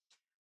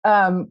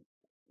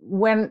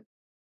when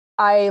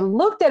I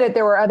looked at it,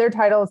 there were other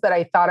titles that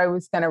I thought I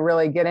was going to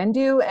really get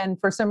into. And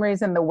for some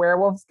reason, the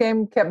Werewolves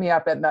game kept me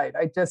up at night.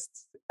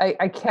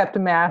 I kept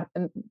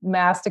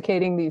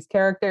masticating these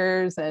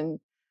characters and,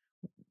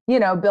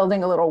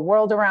 building a little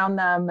world around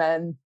them.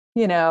 And,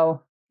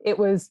 it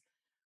was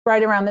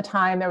right around the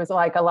time there was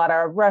like a lot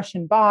of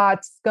Russian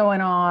bots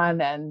going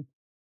on. And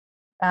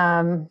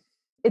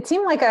it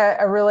seemed like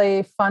a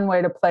really fun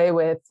way to play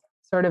with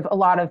sort of a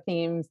lot of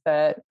themes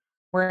that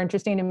were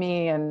interesting to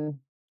me. And,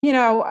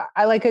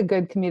 I like a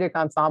good comedic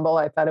ensemble.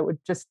 I thought it would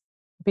just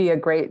be a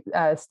great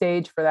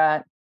stage for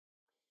that.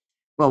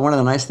 Well, one of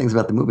the nice things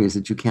about the movie is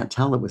that you can't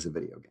tell it was a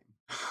video game.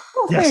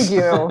 Well, Thank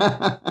you.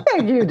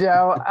 Thank you,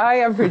 Joe. I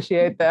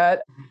appreciate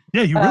that.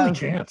 Yeah, you really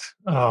can't.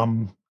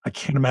 I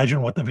can't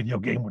imagine what the video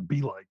game would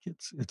be like.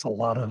 It's a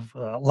lot of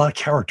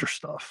character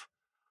stuff.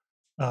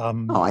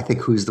 I think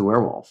Who's the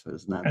Werewolf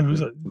is not. Yeah,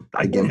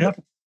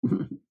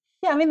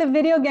 I mean, the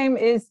video game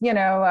is,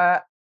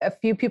 a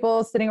few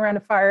people sitting around a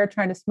fire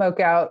trying to smoke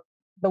out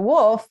the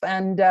wolf.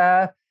 And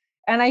I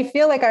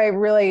feel like I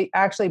really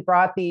actually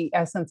brought the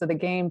essence of the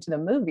game to the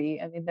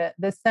movie. I mean,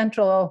 the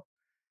central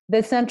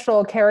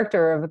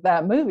character of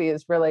that movie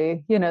is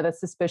really, the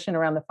suspicion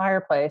around the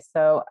fireplace.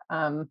 So,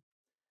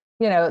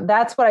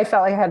 that's what I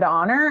felt like I had to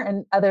honor.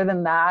 And other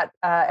than that,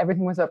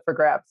 everything was up for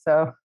grabs.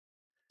 So.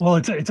 Well,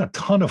 it's a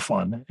ton of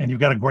fun, and you've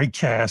got a great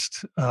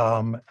cast.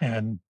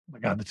 And my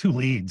God, the two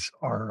leads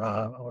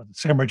are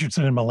Sam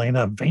Richardson and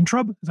Milena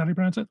Vaintrub. Is that how you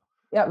pronounce it?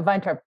 Yeah,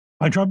 Vaintrub.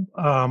 Vaintrub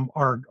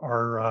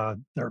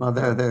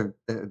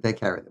they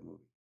carry the movie.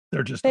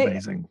 They're just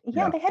amazing.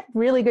 Yeah, they had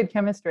really good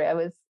chemistry.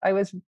 I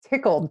was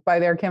tickled by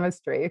their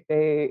chemistry.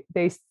 They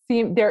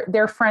seem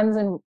they're friends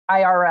in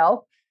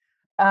IRL.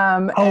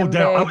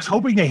 I was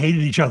hoping they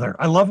hated each other.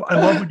 I love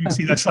when you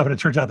see that stuff and it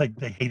turns out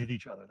they hated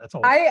each other. That's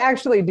all. I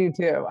actually do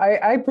too.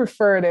 I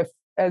prefer it if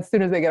as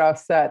soon as they get off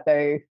set,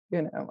 they,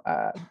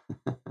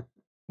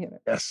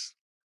 Yes.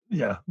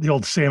 Yeah. The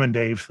old Sam and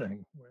Dave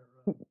thing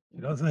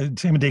where, Sam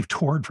and Dave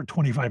toured for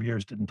 25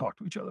 years, didn't talk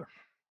to each other.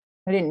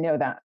 I didn't know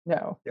that.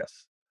 No.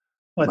 Yes.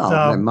 But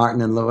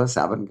Martin and Lewis,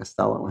 Abbott and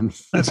Costello.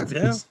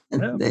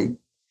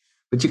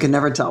 But you can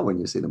never tell when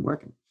you see them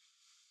working.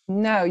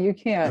 No, you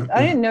can't.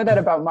 I didn't know that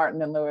about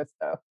Martin and Lewis,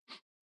 though.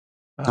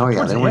 They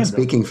weren't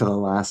speaking for the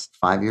last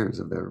 5 years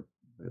of their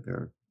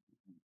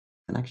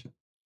connection.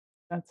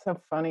 That's so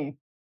funny.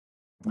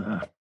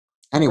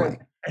 Anyway,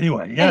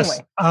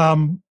 yes.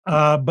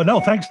 But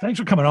no, thanks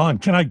for coming on.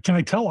 Can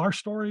I tell our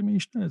story,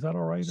 Mishna? Is that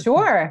all right?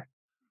 Sure.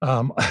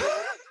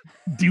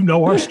 Do you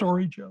know our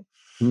story, Joe?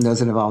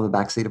 Does it involve the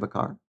backseat of a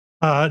car?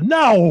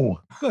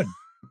 No. Good.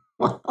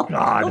 God.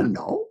 I don't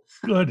know.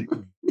 Good.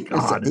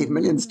 God. 8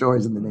 million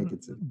stories in the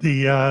Naked City.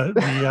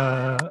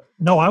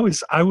 No, I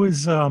was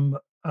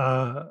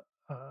how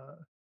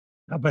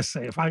best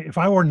say, if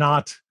I were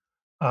not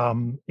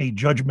a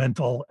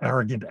judgmental,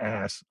 arrogant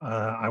ass,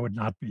 I would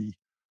not be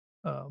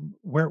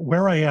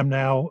where I am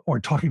now, or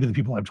talking to the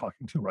people I'm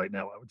talking to right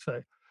now. I would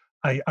say,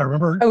 I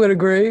remember. I would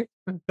agree.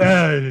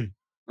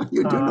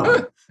 You do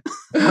know.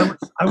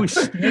 I was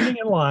standing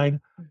in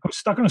line. I was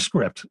stuck on a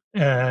script,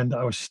 and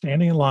I was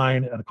standing in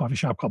line at a coffee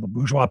shop called the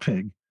Bourgeois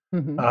Pig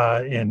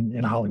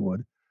in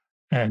Hollywood,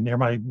 and near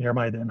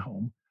my then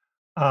home.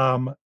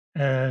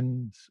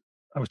 And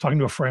I was talking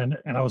to a friend,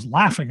 and I was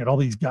laughing at all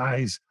these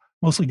guys,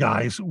 mostly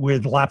guys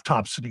with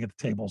laptops sitting at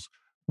the tables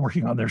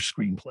working on their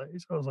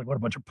screenplays. I was like, what a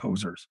bunch of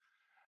posers.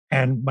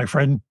 And my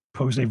friend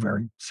posed a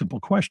very simple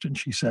question.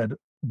 She said,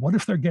 what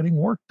if they're getting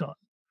work done?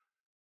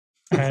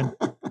 And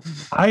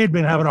I had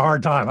been having a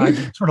hard time. I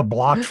sort of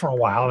blocked for a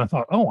while, and I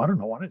thought, I don't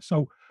know what.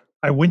 So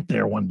I went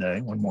there one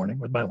morning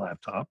with my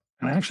laptop,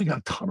 and I actually got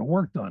a ton of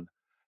work done.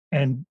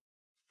 And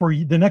for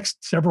the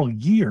next several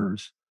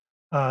years,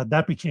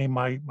 that became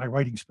my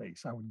writing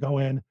space. I would go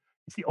in.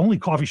 It's the only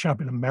coffee shop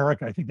in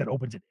America, I think, that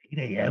opens at 8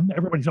 a.m.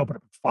 Everybody's open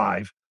up at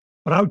 5.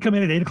 But I would come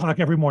in at 8 o'clock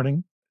every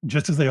morning,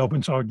 just as they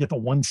opened. So I would get the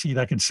one seat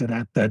I could sit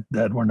at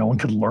that where no one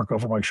could lurk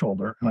over my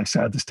shoulder. And I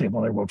sat at this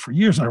table, and I wrote for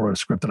years. And I wrote a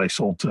script that I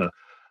sold to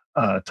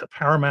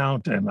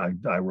Paramount, and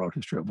I wrote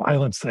History of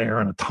Violence there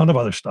and a ton of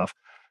other stuff.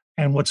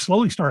 And what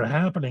slowly started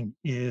happening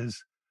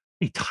is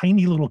a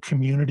tiny little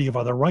community of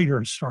other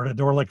writers started.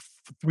 There were like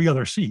 3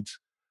 other seats,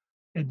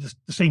 and just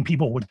the same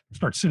people would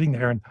start sitting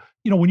there. And,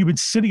 when you've been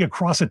sitting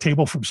across a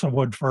table from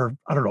someone for,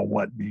 I don't know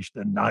what,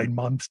 Mishna, 9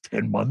 months,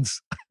 10 months.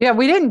 Yeah,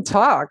 we didn't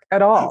talk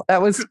at all.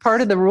 That was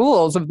part of the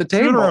rules of the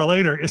table. Sooner or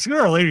later,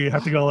 you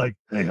have to go like,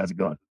 hey, how's it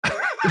going?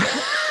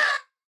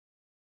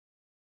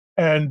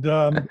 And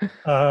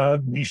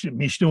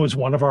Mishna was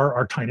one of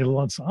our tiny little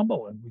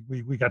ensemble, and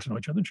we got to know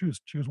each other. She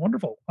was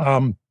wonderful.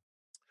 And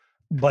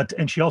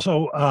she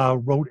also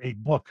wrote a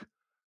book.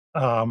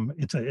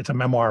 It's a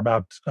memoir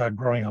about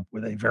growing up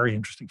with a very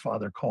interesting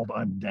father called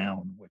I'm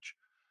Down, which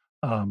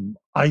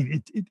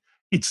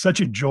it's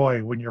such a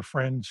joy when your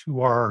friends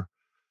who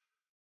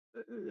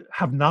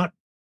have not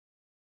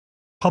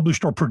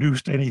published or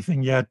produced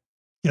anything yet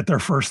get their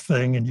first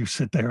thing, and you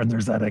sit there and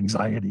there's that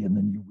anxiety, and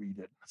then you read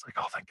it. It's like,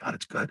 oh, thank God,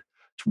 it's good.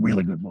 It's a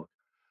really good book.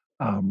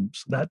 So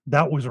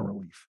that was a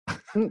relief.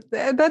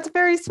 That's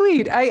very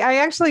sweet. I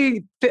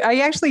actually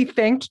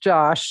thanked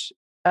Josh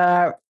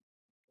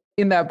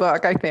in that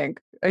book. I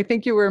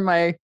think you were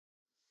my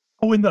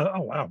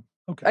Oh wow.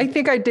 Okay. I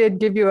think I did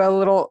give you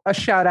a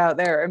shout out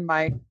there in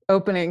my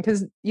opening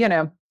because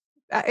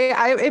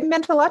it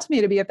meant a lot to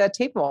me to be at that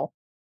table.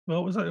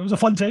 Well, it was a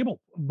fun table,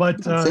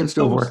 but It seems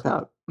to have worked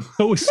out.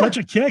 it was such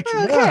a kick.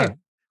 Okay,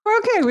 we're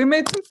okay. We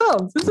made some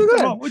films. This is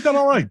good. We done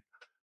all right.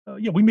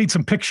 We made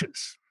some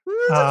pictures.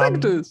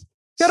 Pictures.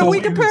 Got a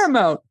week at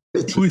Paramount.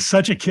 It was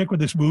such a kick when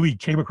this movie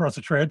came across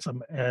the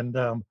transom, and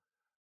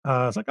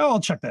I was like, "Oh, I'll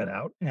check that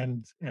out."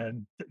 And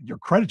your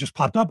credit just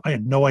popped up. I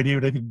had no idea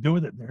what anything to do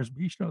with it. There's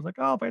Mishna. I was like,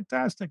 "Oh,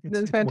 fantastic!"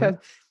 It's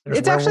fantastic.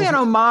 It's actually an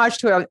homage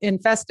to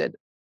Infested.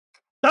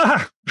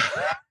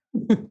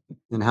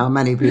 And how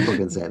many people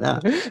can say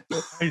that?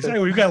 I say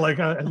we've got like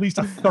at least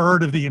a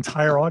third of the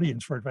entire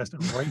audience for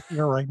Infested right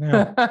here, right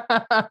now.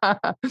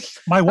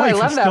 My wife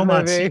has still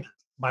not seen it.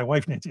 My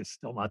wife Nancy has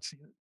still not seen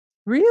it.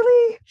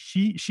 Really?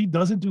 She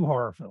doesn't do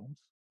horror films.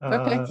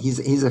 Okay.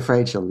 He's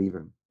afraid she'll leave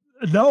him.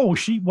 No,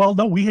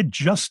 we had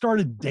just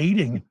started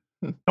dating.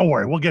 Don't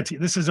worry, we'll get to you.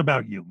 This is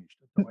about you.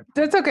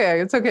 That's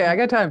okay. It's okay. I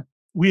got time.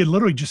 We had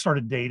literally just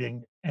started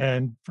dating,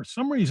 and for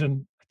some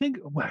reason, I think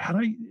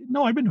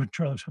I've been doing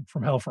Trailers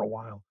from Hell for a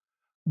while,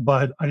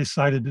 but I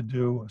decided to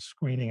do a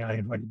screening. I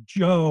invited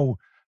Joe,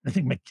 I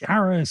think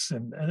McGarris,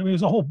 and there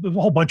was a whole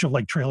bunch of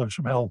like Trailers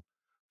from Hell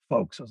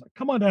folks. I was like,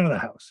 come on down to the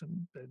house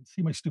and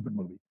see my stupid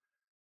movie.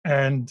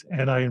 And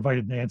I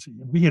invited Nancy,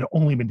 and we had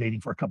only been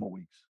dating for a couple of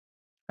weeks.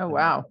 Oh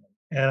wow.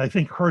 And I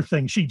think her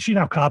thing, she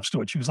now cops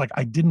to it. She was like,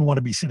 I didn't want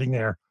to be sitting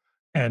there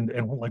and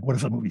like, what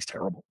if the movie's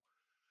terrible?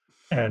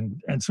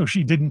 And so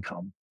she didn't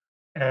come.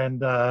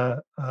 And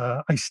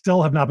I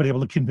still have not been able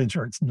to convince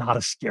her it's not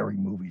a scary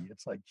movie.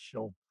 It's like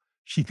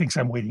she thinks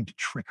I'm waiting to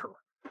trick her.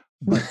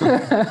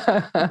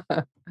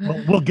 But,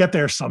 we'll get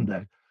there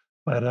someday.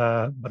 But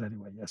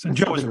anyway, yes. And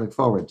Joe was look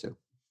forward to.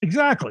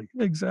 Exactly.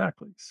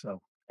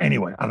 So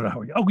anyway, I don't know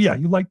how you. Oh yeah,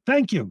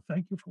 thank you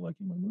for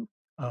liking my movie.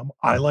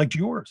 I liked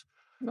yours.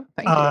 Oh,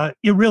 thank you.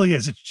 It really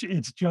is. It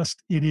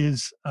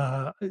is.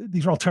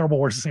 These are all terrible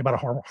words to say about a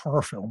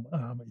horror film.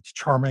 It's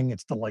charming.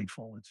 It's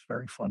delightful. It's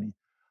very funny.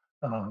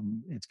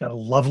 It's got a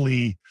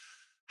lovely,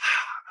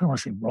 I don't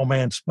want to say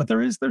romance, but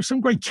there's some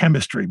great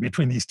chemistry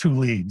between these two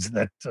leads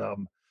that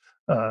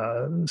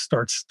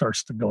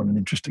starts to go in an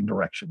interesting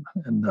direction.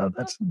 And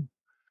that's.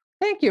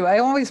 Thank you. I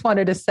always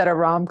wanted to set a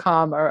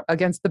rom-com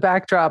against the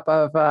backdrop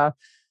of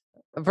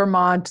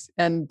Vermont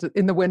and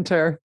in the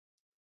winter.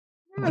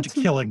 A bunch of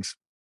killings.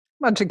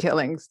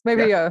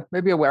 Maybe a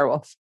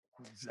werewolf.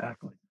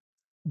 Exactly.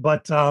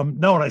 But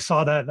no, when I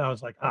saw that, and I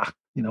was like,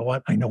 you know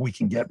what? I know we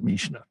can get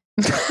Mishna.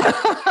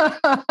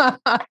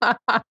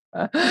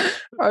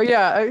 Oh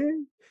yeah.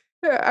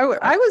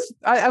 I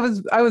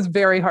was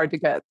very hard to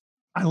get.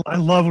 I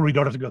love when we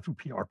don't have to go through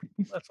PR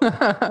people. That's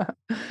all.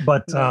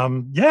 But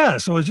yeah,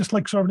 so it's just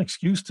like sort of an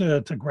excuse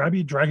to grab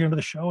you, drag you into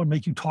the show, and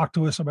make you talk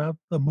to us about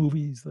the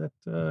movies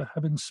that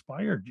have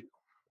inspired you.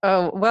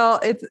 Oh, well,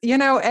 it's,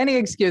 any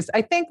excuse.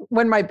 I think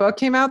when my book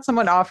came out,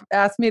 someone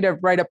asked me to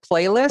write a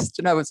playlist,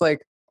 and I was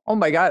like, oh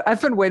my God,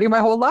 I've been waiting my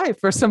whole life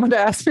for someone to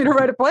ask me to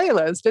write a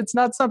playlist. It's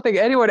not something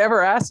anyone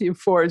ever asks you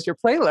for, is your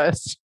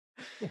playlist.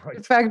 Right.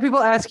 In fact, people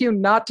ask you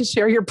not to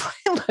share your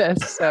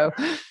playlist. So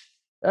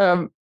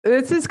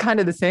this is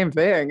kind of the same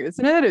thing,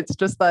 isn't it? It's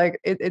just like,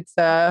 it's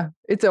a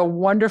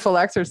wonderful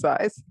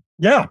exercise.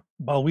 Yeah.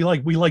 Well, we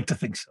like to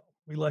think so.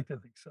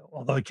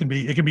 Although it can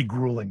be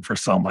grueling for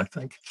some, I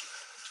think.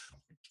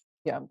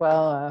 Yeah,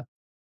 well,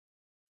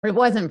 it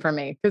wasn't for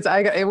me because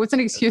it was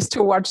an excuse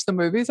to watch the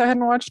movies I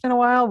hadn't watched in a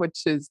while,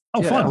 which is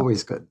fun.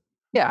 Always good.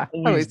 Yeah,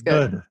 always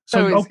good.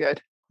 So always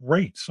good.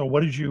 Great. So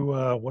what did you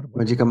what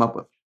did you come up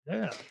with?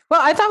 Yeah. Well,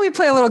 I thought we'd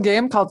play a little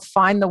game called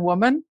Find the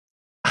Woman.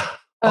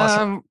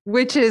 Awesome.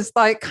 Which is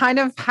like kind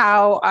of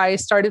how I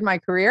started my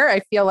career. I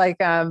feel like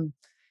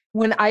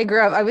when I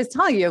grew up, I was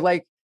telling you,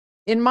 like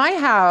in my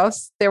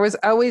house, we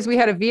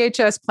had a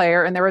VHS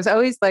player, and there was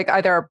always like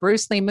either a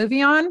Bruce Lee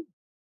movie on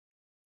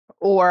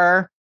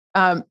or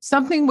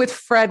something with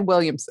Fred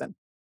Williamson.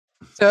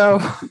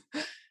 So,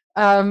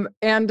 and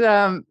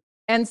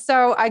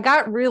so I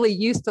got really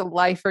used to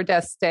life or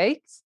death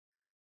stakes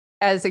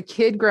as a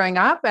kid growing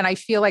up. And I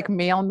feel like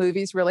male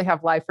movies really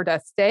have life or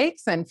death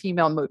stakes, and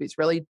female movies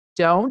really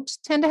don't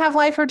tend to have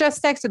life or death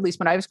stakes. At least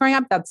when I was growing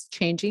up, that's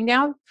changing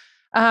now.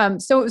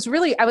 So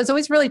I was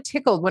always really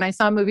tickled when I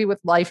saw a movie with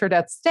life or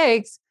death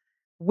stakes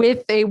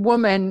with a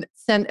woman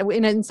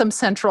in some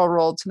central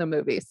role to the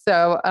movie.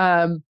 So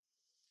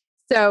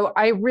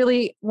I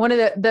really, one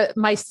of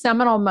my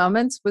seminal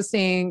moments was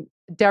seeing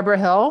Deborah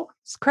Hill's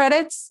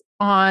credits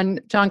on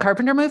John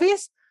Carpenter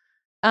movies.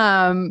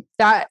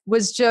 That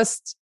was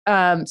just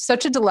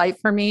such a delight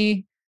for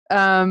me.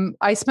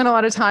 I spent a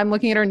lot of time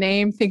looking at her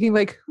name thinking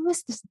like, who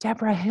is this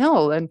Deborah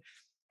Hill? And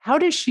how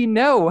does she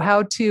know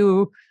how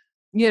to,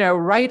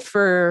 write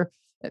for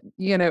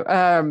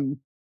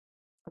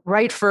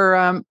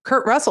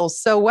Kurt Russell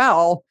so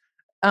well?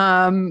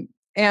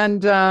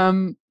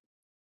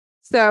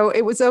 So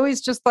it was always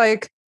just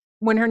like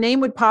when her name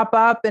would pop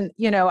up, and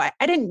I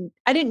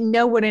didn't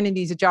know what any of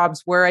these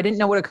jobs were. I didn't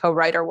know what a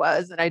co-writer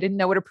was, and I didn't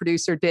know what a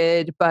producer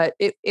did. But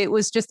it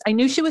was just, I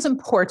knew she was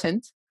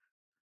important.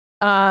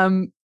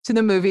 to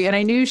the movie. And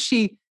I knew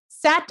she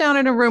sat down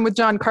in a room with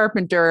John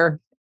Carpenter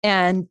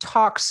and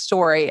talked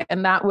story.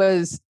 And that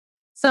was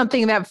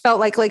something that felt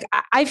like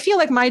I feel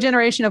like my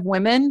generation of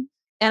women,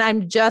 and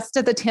I'm just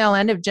at the tail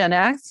end of Gen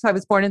X. I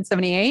was born in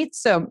 78.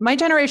 So my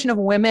generation of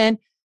women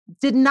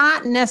did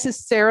not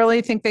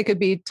necessarily think they could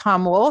be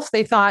Tom Wolff.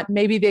 They thought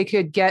maybe they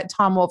could get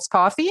Tom Wolfe's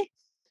coffee.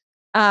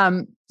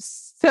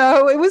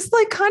 So it was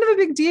like kind of a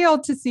big deal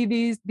to see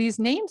these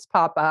names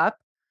pop up.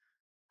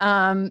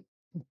 And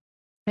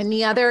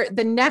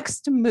the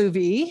next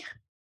movie,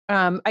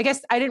 I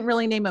guess I didn't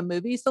really name a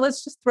movie, so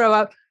let's just throw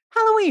out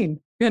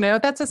Halloween.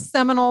 That's a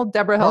seminal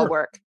Deborah Hill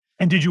work.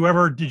 And did you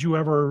ever, did you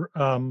ever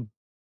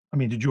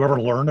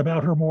learn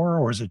about her more,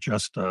 or is it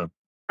just?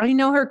 I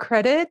know her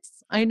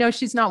credits. I know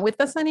she's not with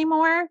us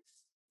anymore.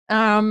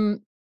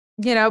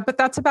 But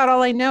that's about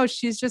all I know.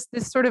 She's just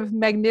this sort of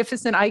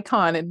magnificent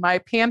icon in my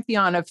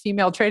pantheon of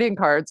female trading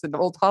cards in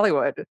old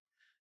Hollywood.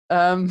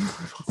 So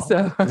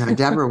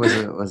Deborah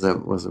was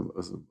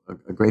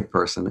a great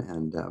person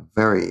and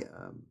very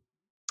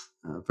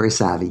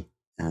savvy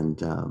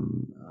and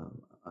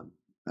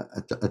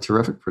a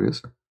terrific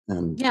producer,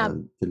 and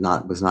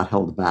was not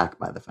held back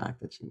by the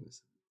fact that she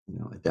was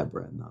a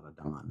Deborah and not a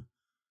Don.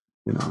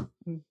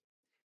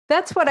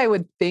 That's what I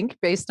would think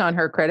based on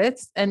her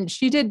credits. And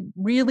she did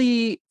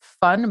really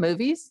fun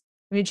movies.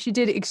 I mean, she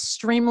did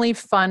extremely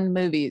fun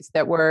movies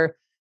that were,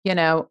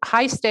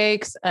 high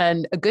stakes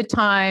and a good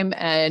time.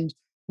 And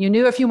you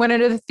knew if you went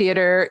into the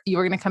theater, you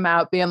were going to come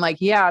out being like,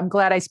 yeah, I'm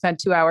glad I spent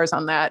 2 hours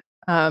on that.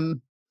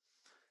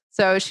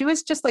 So she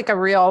was just like a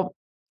real,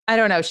 I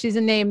don't know, she's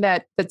a name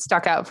that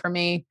stuck out for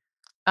me.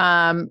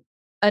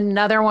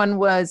 Another one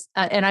was,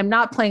 and I'm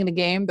not playing the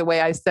game the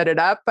way I set it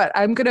up, but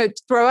I'm going to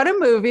throw out a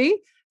movie,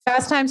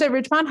 Fast Times at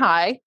Ridgemont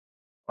High.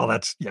 Oh,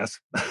 that's, yes.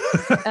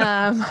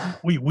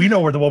 We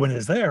know where the woman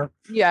is there.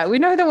 Yeah, we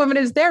know the woman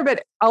is there,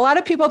 but a lot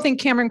of people think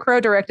Cameron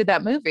Crowe directed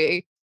that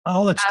movie.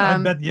 Oh, that's, I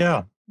bet,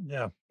 yeah.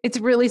 It's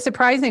really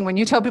surprising when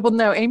you tell people,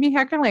 no, Amy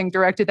Heckerling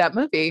directed that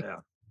movie.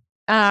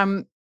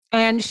 Yeah.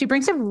 And she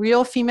brings a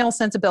real female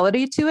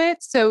sensibility to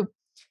it. So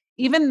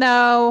even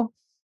though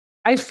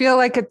I feel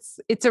like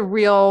it's a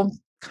real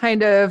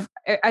kind of,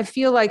 I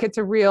feel like it's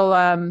a real,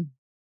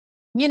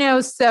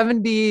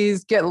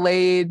 70s get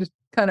laid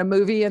kind of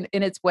movie in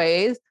its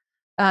ways.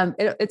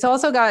 It's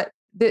also got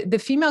the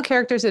female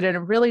characters that are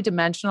really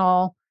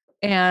dimensional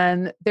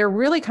and they're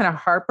really kind of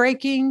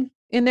heartbreaking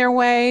in their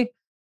way.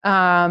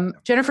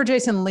 Jennifer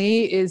Jason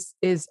Leigh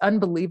is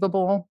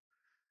unbelievable.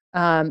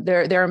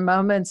 There are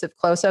moments of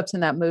close-ups in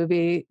that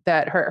movie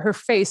that her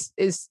face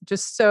is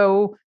just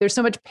so, there's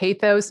so much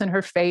pathos in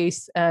her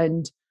face.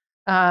 And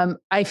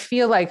I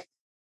feel like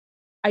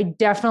I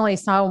definitely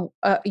saw,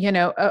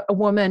 a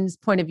woman's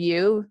point of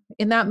view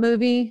in that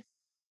movie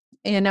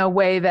in a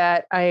way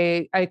that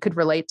I could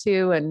relate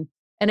to. And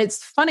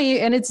it's funny,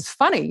 it's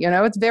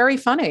very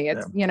funny.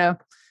 It's,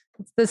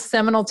 it's this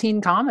seminal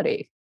teen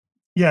comedy.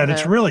 Yeah, and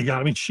it's really,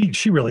 I mean,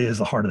 she really is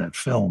the heart of that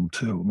film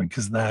too. I mean,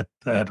 because that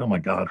oh my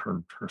God,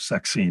 her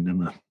sex scene in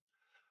the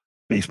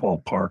baseball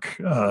park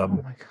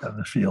on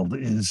the field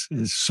is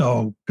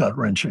so gut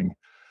wrenching.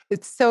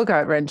 It's so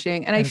gut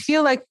wrenching, and I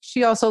feel like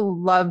she also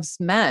loves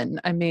men.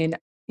 I mean,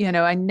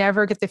 I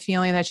never get the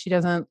feeling that she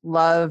doesn't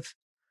love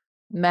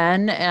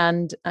men,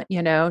 and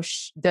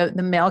the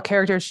male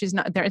characters, she's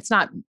not there. It's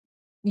not,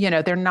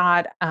 they're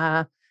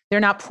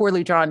not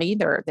poorly drawn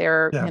either.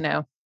 They're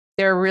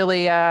they're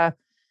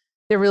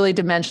really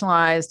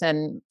dimensionalized,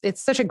 and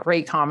it's such a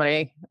great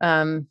comedy.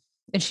 And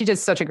she does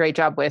such a great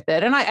job with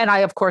it. And I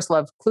of course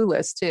love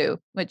Clueless too,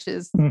 which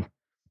is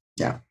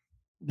Yeah.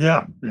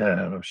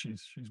 No,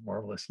 she's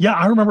marvelous. Yeah,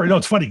 I remember.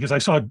 It's funny because I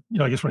saw,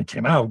 I guess when it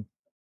came out,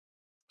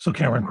 so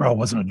Cameron Crowe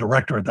wasn't a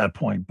director at that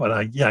point, but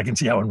I can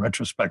see how in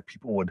retrospect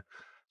people would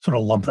sort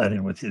of lump that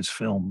in with his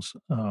films.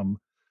 It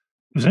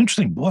was an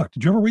interesting book.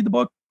 Did you ever read the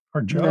book,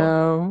 or Joe?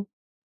 No.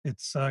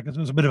 It's because it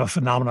was a bit of a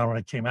phenomenon when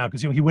it came out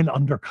because he went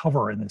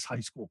undercover in this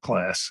high school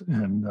class,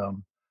 and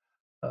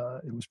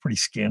it was pretty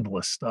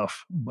scandalous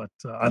stuff. But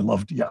I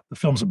loved. The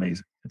film's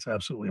amazing. It's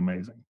absolutely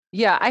amazing.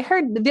 Yeah, I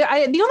heard the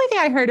only thing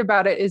I heard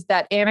about it is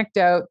that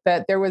anecdote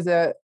that there was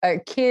a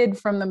kid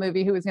from the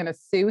movie who was going to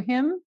sue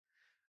him,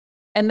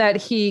 and that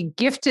he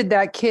gifted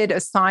that kid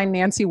a signed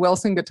Nancy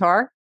Wilson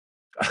guitar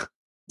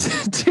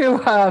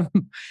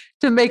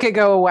to make it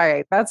go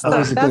away. That's a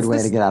good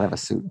way to get out of a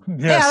suit. Yes.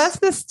 Yeah, that's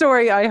the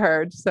story I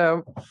heard.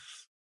 So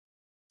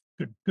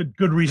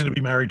good reason to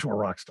be married to a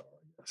rock star,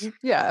 I guess.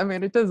 Yeah, I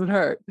mean, it doesn't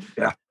hurt.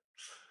 Yeah.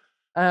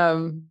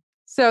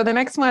 So the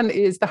next one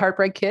is The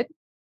Heartbreak Kid.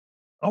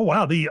 Oh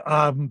wow, the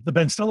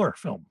Ben Stiller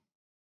film.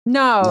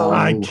 No.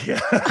 I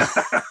can't.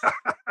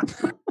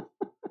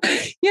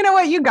 You know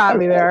what? You got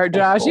me there,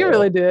 Josh. You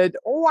really did.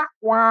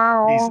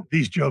 Wow.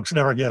 These jokes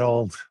never get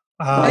old.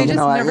 They just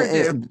never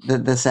do.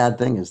 The sad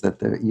thing is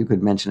that you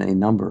could mention any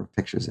number of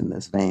pictures in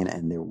this vein,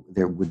 and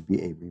there would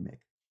be a remake.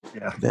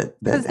 Yeah,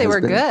 because they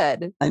were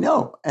good. I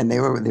know, and they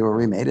were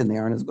remade, and they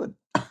aren't as good.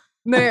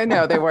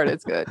 No, they weren't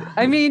as good.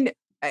 I mean,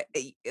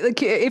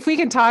 if we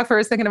can talk for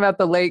a second about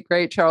the late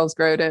great Charles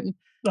Grodin.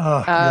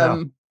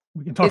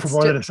 We can talk for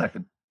more than a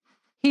second.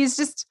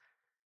 He's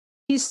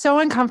so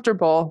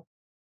uncomfortable.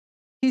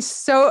 It's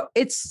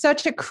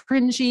such a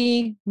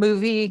cringy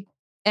movie.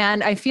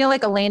 And I feel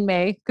like Elaine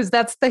May, because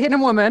that's the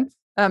hidden woman.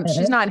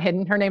 She's not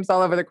hidden. Her name's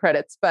all over the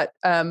credits, but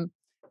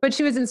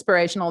she was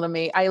inspirational to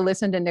me. I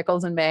listened to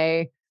Nichols and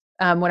May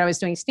when I was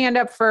doing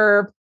stand-up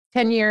for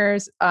 10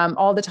 years,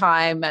 all the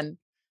time. And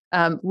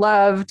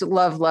love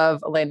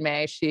Elaine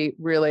May. She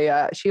really,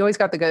 she always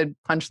got the good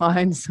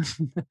punchlines.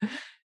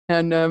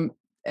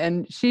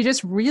 And she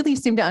just really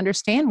seemed to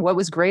understand what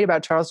was great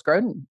about Charles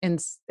Grodin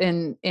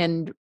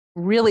and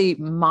really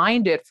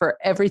mined it for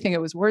everything it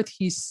was worth.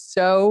 He's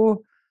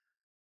so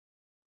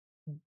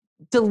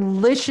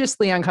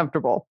deliciously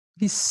uncomfortable.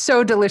 He's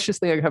so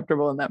deliciously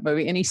uncomfortable in that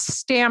movie. And he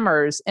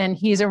stammers and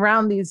he's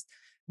around these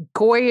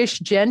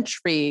goyish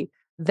gentry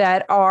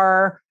that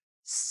are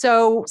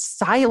so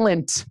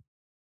silent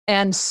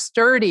and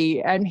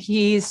sturdy. And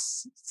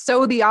he's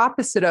so the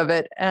opposite of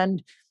it.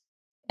 And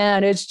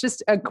it's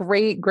just a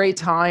great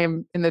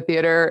time in the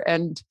theater.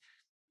 And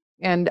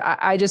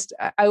I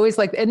always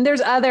like, and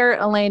there's other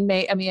Elaine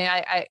May. I mean,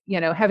 I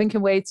Heaven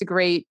Can Wait's a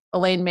great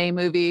Elaine May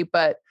movie,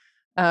 but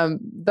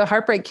The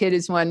Heartbreak Kid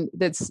is one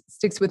that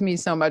sticks with me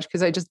so much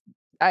because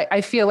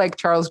I feel like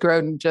Charles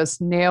Grodin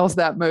just nails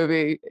that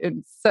movie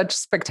in such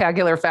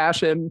spectacular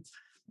fashion.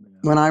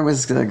 When I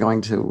was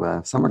going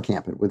to summer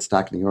camp at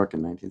Woodstock, New York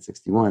in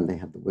 1961, they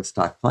had the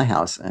Woodstock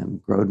Playhouse,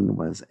 and Grodin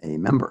was a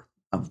member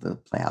of the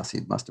Playhouse.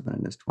 He must have been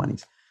in his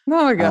 20s.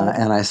 Oh my God.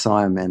 And I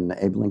saw him in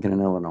Abe Lincoln in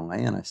Illinois,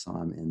 and I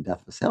saw him in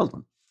Death of a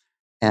Salesman.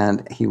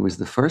 And he was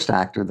the first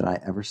actor that I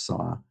ever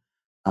saw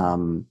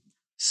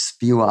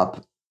spew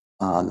up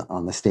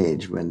on the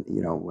stage when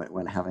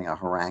having a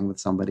harangue with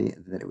somebody,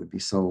 that it would be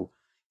so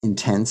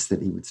intense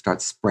that he would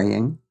start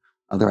spraying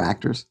other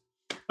actors.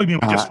 I mean,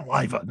 just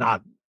saliva,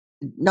 not...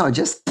 No,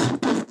 just,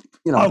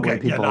 okay,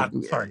 people,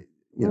 sorry.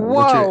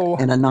 Whoa.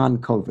 In a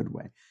non-COVID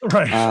way.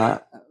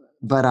 Right.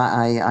 But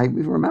I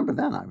remember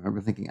then. I remember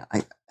thinking,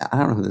 I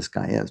don't know who this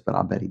guy is, but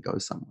I'll bet he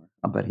goes somewhere.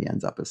 I'll bet he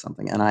ends up as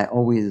something. And I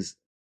always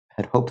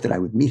had hoped that I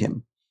would meet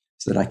him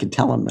so that I could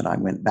tell him that I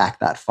went back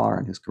that far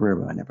in his career,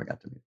 but I never got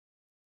to meet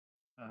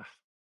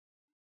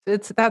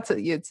him.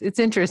 It's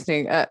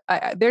interesting.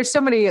 There's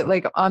so many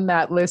like on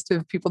that list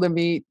of people to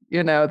meet,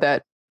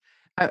 that,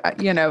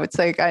 it's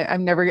like,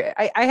 I'm never,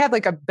 I had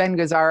like a Ben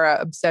Gazzara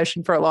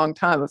obsession for a long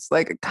time. It's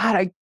like, God,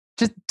 I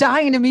just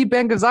dying to meet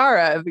Ben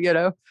Gazzara,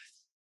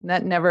 and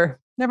that never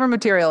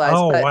materialized.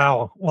 Oh,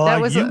 wow. Well, that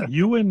was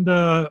you and,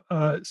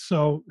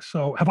 so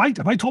have I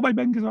told my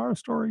Ben Gazzara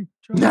story,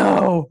 Joe?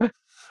 No.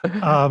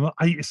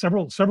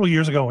 Several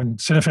years ago when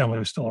Cinefamily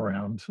was still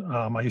around,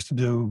 I used to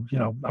do,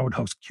 I would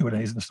host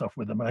Q&As and stuff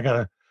with them. And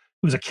it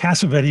was a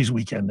Cassavetes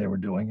weekend they were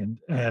doing.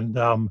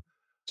 And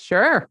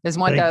sure, as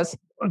one does.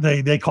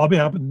 They called me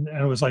up and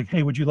it was like,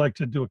 hey, would you like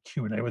to do a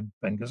Q&A with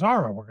Ben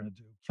Gazzara? We're going to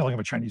do Killing of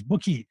a Chinese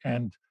Bookie.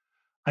 And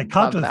I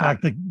caught to the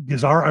fact that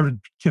Gazzara,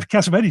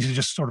 Cassavetes is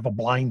just sort of a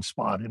blind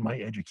spot in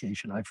my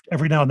education.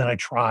 Every now and then I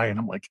try and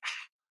I'm like,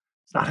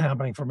 it's not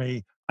happening for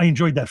me. I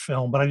enjoyed that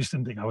film, but I just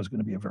didn't think I was going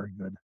to be a very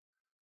good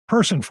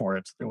person for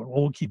it. So they went,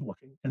 well, we'll keep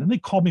looking. And then they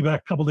called me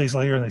back a couple of days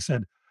later and they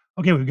said,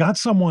 okay, we've got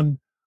someone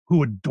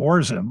who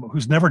adores him,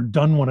 who's never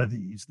done one of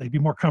these. They'd be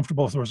more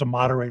comfortable if there was a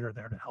moderator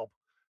there to help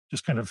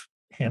just kind of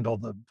handle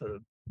the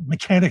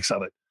mechanics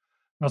of it. And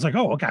I was like,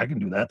 oh, okay, I can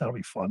do that. That'll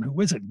be fun.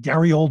 Who is it?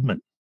 Gary Oldman.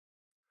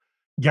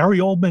 Gary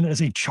Oldman, as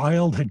a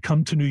child, had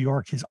come to New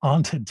York. His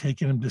aunt had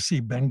taken him to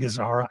see Ben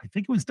Gazzara. I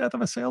think it was Death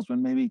of a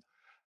Salesman, maybe.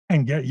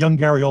 And young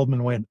Gary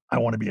Oldman went, I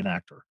want to be an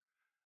actor.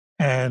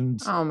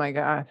 And oh my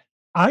God.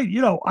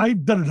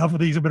 I've done enough of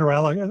these. I've been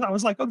around. I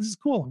was like, oh, this is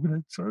cool. I'm going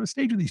to sort of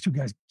stage with these two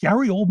guys.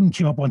 Gary Oldman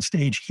came up on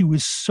stage. He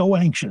was so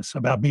anxious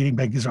about meeting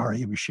Ben Gazzara.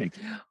 He was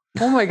shaking.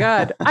 Oh my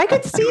God. I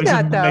could see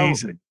that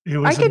amazing.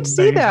 Though. I could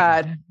see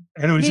that.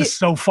 And it was just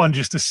so fun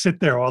just to sit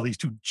there while these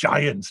two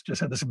giants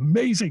just had this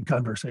amazing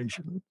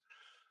conversation.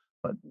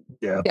 But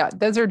yeah,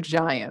 those are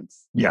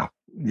giants. Yeah.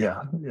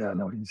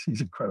 No,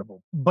 he's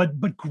incredible. But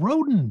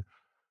Grodin,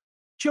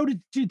 Joe,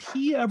 did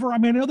he ever? I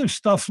mean, other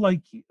stuff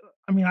like,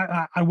 I mean,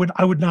 I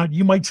would not.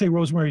 You might say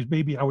Rosemary's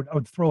Baby. I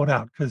would throw it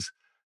out because.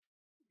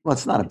 Well,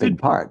 it's not a big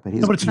part, but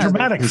it's a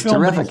dramatic he's film.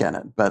 Terrific in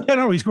it. But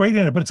he's great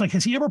in it. But it's like,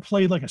 has he ever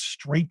played like a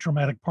straight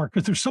dramatic part?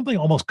 Because there's something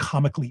almost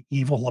comically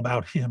evil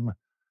about him.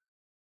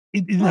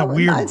 Isn't that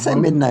weird? I'd say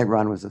Midnight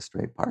Run was a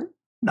straight part.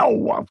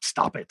 No,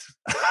 stop it.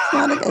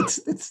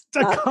 It's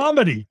a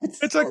comedy.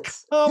 It's a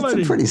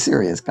comedy. It's a pretty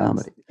serious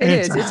comedy.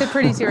 It's a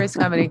pretty serious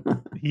comedy.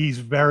 He's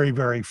very,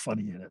 very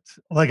funny in it.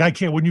 Like I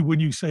can't, when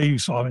you say you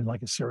saw him in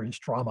like a serious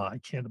drama, I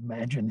can't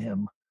imagine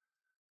him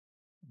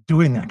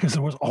doing that because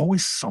there was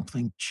always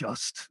something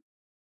just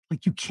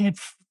like you can't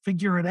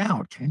figure it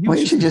out, can you? Well,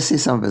 you should just see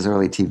some of his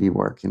early TV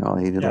work. He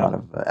did a lot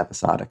of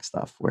episodic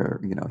stuff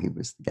where, he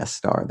was the guest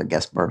star, the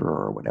guest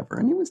murderer or whatever.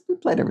 And he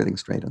played everything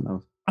straight in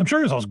those. I'm sure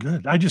he was always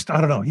good. I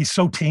don't know. He's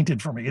so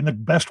tainted for me in the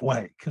best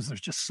way because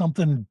there's just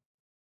something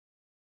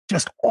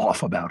just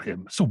off about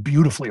him. So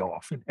beautifully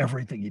off in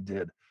everything he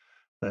did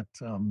that,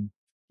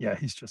 Yeah,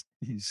 he's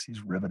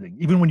riveting.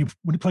 Even when you're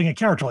playing a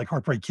character like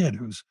Heartbreak Kid,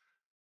 who's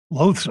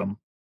loathsome,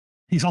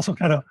 he's also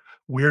kind of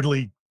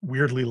weirdly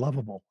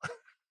lovable.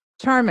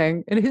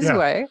 Charming in his Yeah.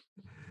 way.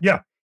 Yeah.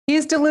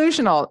 He's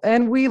delusional,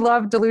 and we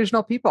love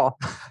delusional people.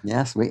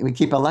 Yes, we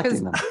keep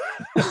electing them.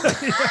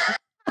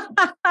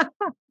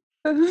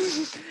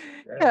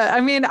 Yeah,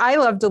 I mean, I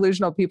love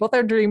delusional people.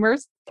 They're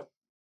dreamers.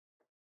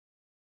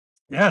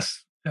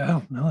 Yes.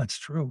 Yeah, no, it's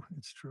true.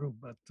 It's true.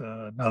 But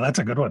no, that's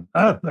a good one.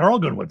 They're all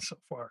good ones so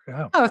far.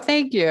 Yeah. Oh,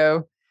 thank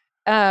you.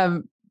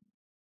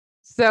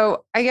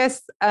 So I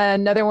guess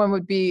another one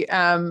would be,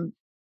 I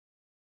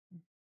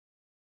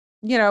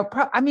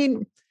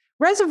mean,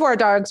 Reservoir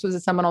Dogs was a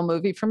seminal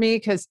movie for me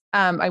because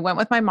I went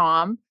with my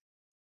mom.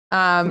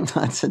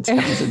 That's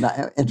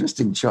an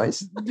interesting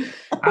choice.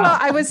 Well,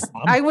 I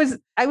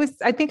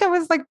think I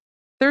was like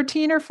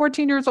 13 or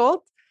 14 years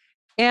old.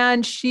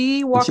 And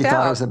she walked out. She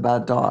thought it was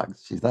about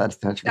dogs. She thought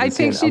I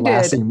think she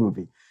did.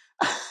 Movie.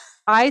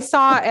 I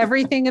saw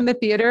everything in the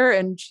theater,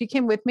 and she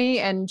came with me,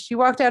 and she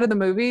walked out of the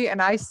movie,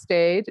 and I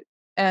stayed.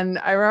 And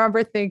I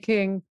remember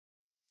thinking,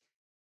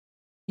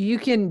 you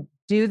can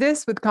do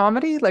this with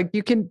comedy? Like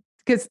you can,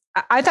 because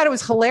I thought it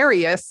was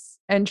hilarious,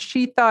 and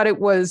she thought it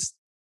was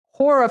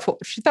horrible.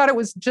 She thought it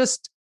was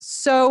just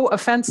so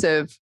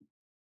offensive.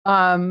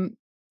 And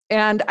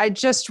I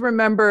just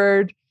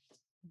remembered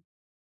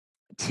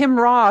Tim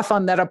Roth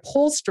on that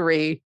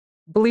upholstery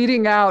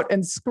bleeding out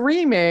and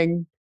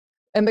screaming,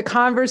 and the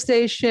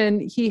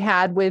conversation he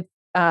had with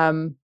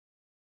I'm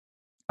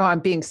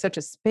being such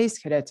a space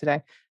cadet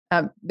today.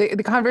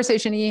 The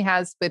conversation he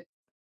has with,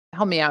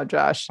 help me out,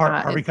 Josh.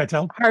 Harvey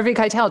Keitel. Harvey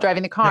Keitel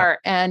driving the car.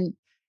 Yeah.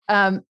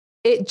 And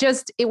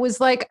it was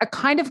like a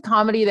kind of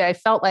comedy that I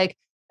felt like,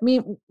 I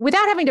mean,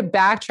 without having to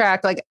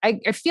backtrack, like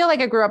I feel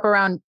like I grew up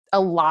around a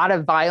lot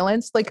of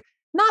violence, like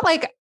not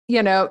like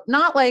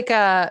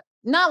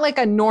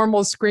a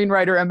normal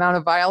screenwriter amount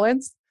of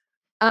violence.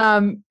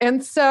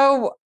 And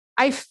so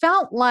I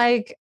felt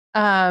like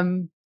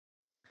I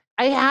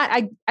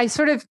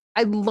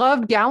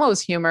loved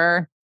gallows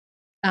humor,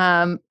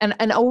 and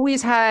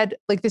always had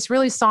like this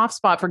really soft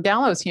spot for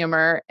gallows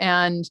humor.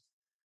 And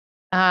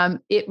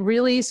it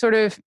really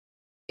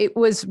it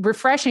was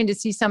refreshing to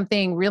see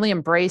something really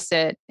embrace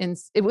it. And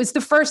it was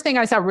the first thing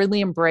I saw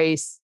really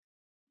embrace,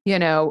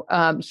 humor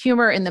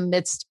in the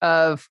midst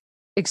of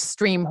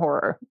extreme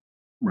horror.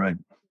 Right.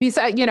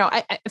 Besides,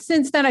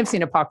 since then I've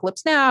seen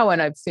Apocalypse Now,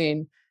 and I've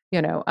seen,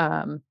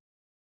 a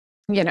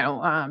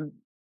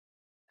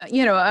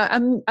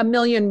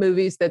million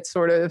movies that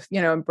sort of,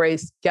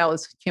 embrace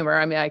gallows humor.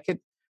 I mean, I could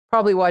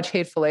probably watch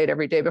Hateful Eight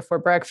every day before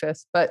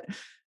breakfast, but.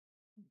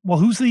 Well,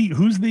 who's the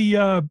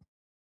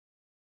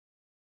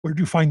where'd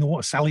you find the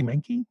one? Sally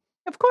Menke?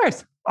 Of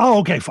course. Oh,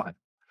 okay, fine.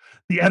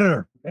 The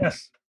editor.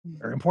 Yes.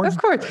 Very important.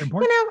 Of course.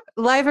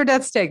 Life or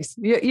death stakes.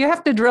 You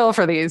have to drill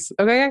for these.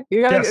 Okay.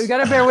 You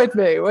gotta bear with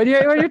me. When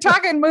you're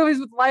talking movies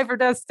with life or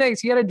death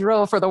stakes, you gotta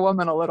drill for the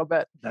woman a little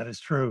bit. That is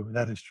true.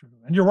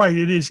 And you're right.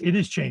 It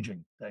is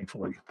changing,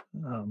 thankfully.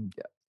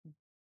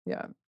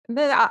 Yeah. And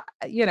then,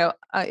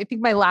 I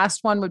think my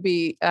last one would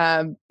be,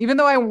 even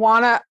though I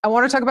want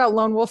to talk about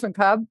Lone Wolf and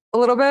Cub a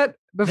little bit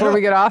before we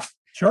get off.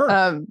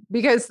 Sure.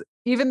 Because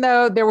even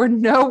though there were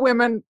no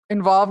women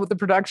involved with the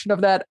production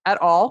of that at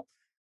all,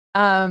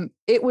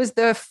 it was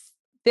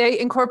they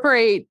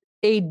incorporate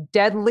a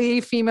deadly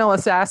female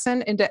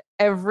assassin into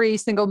every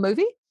single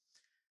movie.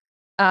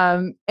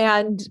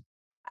 And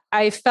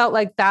I felt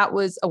like that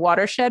was a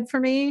watershed for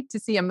me to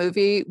see a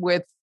movie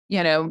with,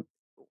 and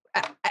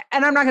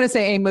I'm not going to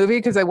say a movie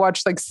because I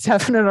watched like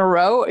 7 in a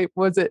row. It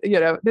was,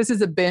 this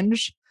is a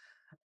binge.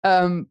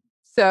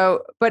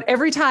 But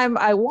every time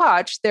I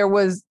watched, there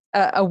was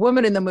a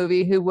woman in the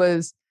movie who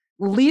was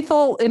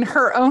lethal in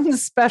her own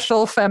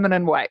special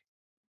feminine way.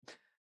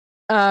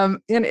 And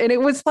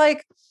it was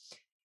like,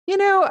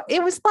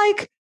 it was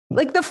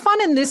like the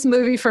fun in this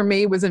movie for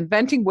me was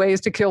inventing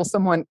ways to kill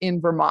someone in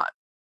Vermont.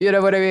 You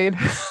know what I mean?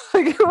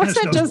 Like it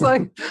wasn't just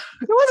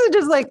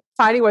like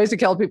finding ways to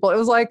kill people. It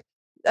was like,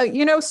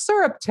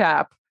 syrup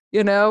tap,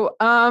 there's going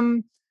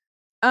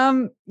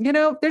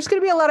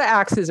to be a lot of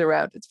axes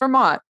around. It's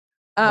Vermont.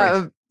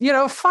 Right.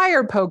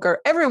 Fire poker.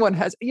 Everyone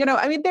has,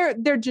 I mean,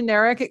 they're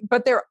generic,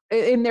 but they're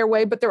in their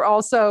way, but they're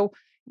also,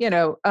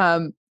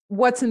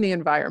 what's in the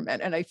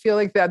environment. And I feel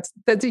like that's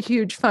a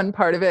huge fun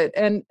part of it.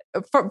 And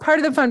part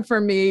of the fun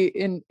for me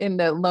in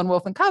the Lone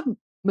Wolf and Cub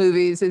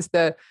movies is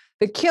the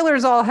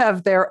killers all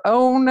have their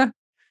own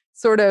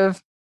sort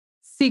of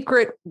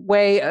secret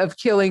way of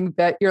killing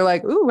that you're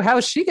like, ooh, how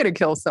is she going to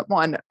kill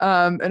someone?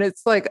 And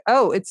it's like,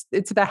 oh, it's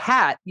the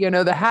hat,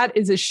 the hat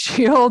is a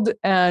shield,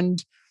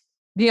 and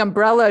the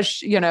umbrella,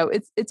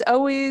 it's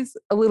always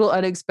a little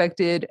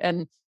unexpected.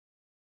 And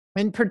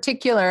in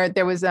particular,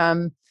 there was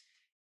the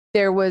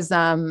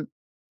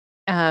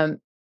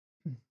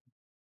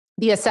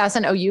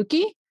assassin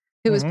Oyuki,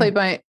 who was played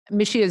by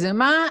Mishi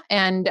Azuma,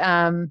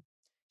 and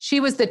she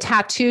was the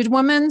tattooed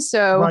woman.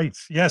 So right,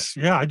 yes,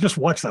 yeah, I just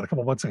watched that a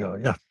couple months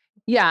ago.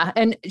 Yeah,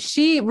 and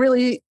she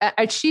really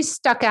she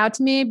stuck out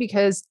to me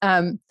because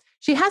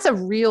she has a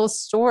real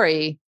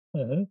story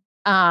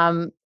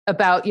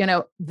about,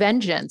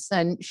 vengeance.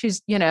 And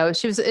she's,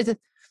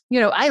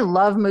 I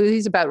love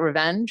movies about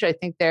revenge. I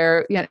think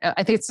I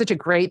think it's such a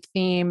great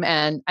theme,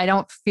 and I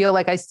don't feel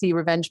like I see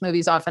revenge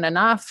movies often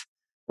enough,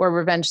 or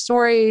revenge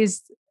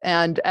stories.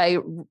 And I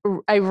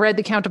read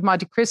The Count of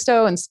Monte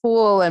Cristo in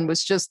school and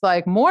was just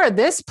like, more of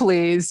this,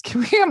 please.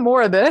 Can we get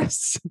more of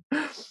this?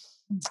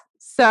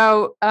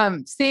 So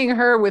seeing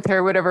her with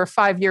her whatever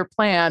 5-year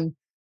plan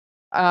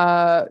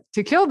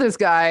to kill this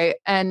guy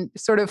and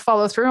sort of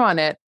follow through on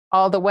it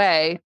all the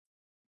way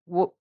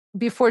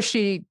before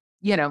she,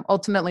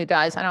 ultimately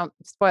dies. I don't,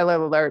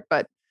 spoiler alert,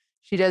 but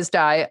she does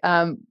die.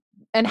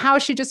 And how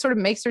she just sort of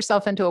makes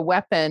herself into a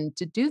weapon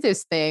to do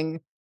this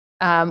thing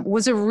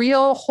was a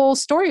real whole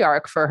story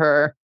arc for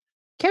her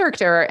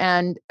character.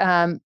 And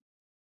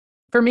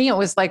for me, it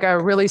was like a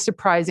really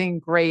surprising,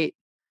 great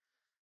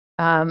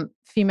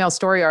female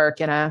story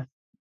arc in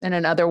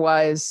an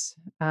otherwise,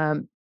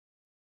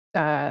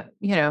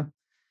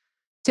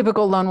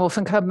 typical Lone Wolf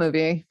and Cub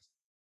movie.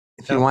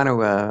 If you want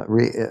to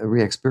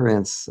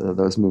re-experience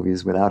those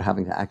movies without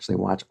having to actually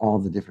watch all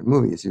the different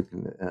movies, you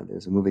can.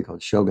 There's a movie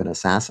called Shogun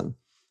Assassin,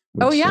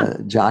 which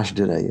Josh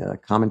did a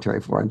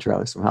commentary for on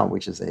Trailers from Hell,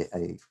 which is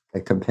a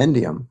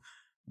compendium,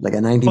 like a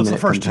 90-minute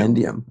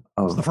compendium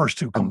of the first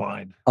two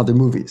combined other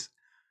movies.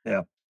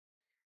 Yeah.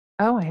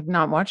 Oh, I have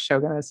not watched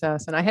Shogun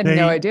Assassin. I had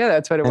no idea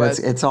that's what it was.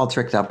 It's all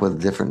tricked up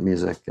with different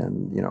music,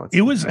 and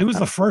it was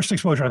the first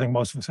exposure I think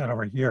most of us had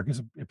over here,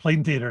 because it played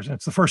in theaters, and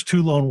it's the first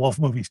two Lone Wolf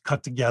movies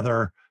cut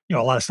together. A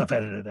lot of stuff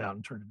edited out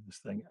and turned into this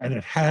thing, and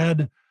it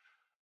had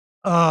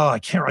I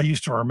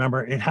used to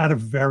remember, it had a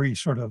very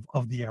sort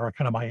of the era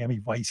kind of Miami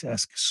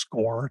Vice-esque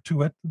score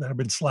to it that had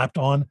been slapped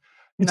on.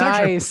 It's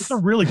actually it's a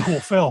really cool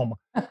film,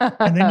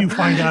 and then you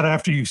find out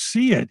after you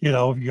see it,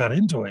 if you got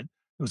into it.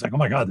 It was like, oh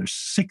my God, there's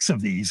 6 of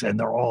these and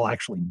they're all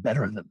actually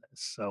better than this.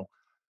 So,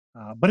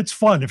 but it's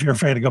fun if you're a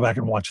fan to go back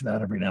and watch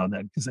that every now and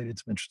then, because they did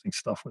some interesting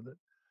stuff with it.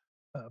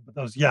 But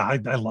those, I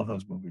love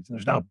those movies. And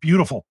there's now a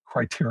beautiful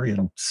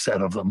Criterion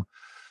set of them.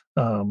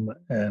 God,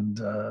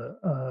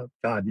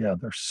 yeah,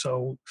 they're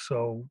so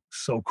cool.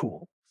 So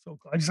cool.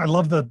 I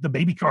love the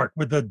baby cart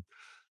with the,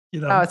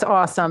 oh, it's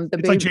awesome.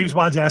 It's like James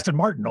Bond's Aston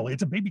Martin, only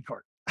it's a baby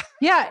cart.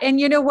 Yeah, and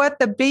you know what?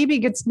 The baby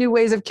gets new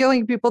ways of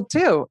killing people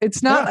too.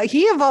 It's not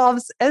he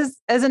evolves as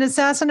an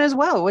assassin as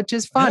well, which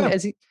is fun.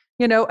 As a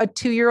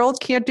 2-year-old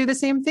can't do the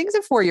same things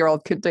a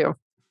 4-year-old could do.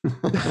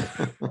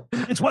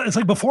 It's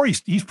like before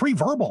he's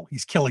pre-verbal.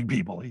 He's killing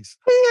people. He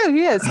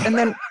is, and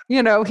then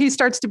he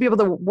starts to be able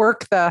to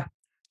work the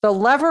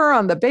lever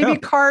on the baby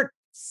cart.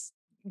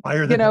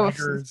 Fire the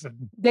daggers.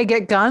 They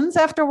get guns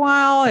after a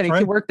while, and he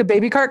can work the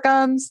baby cart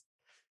guns.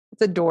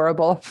 It's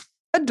adorable.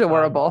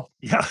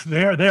 Yeah,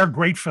 they are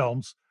great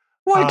films.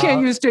 Why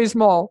can't you stay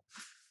small?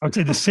 I would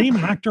say the same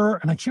actor,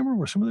 and I can't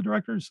remember some of the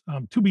directors.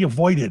 To be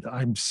avoided.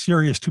 I'm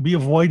serious. To be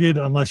avoided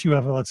unless you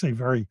have, let's say,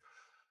 very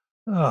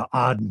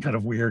odd and kind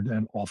of weird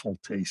and awful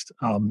taste.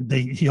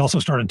 He also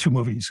starred in 2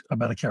 movies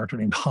about a character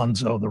named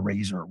Hanzo the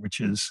Razor, which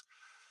is.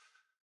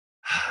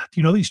 Do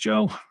you know these,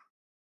 Joe?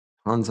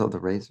 Hanzo the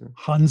Razor.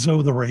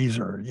 Hanzo the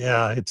Razor.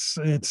 Yeah, it's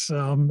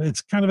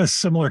kind of a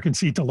similar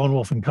conceit to Lone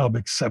Wolf and Cub,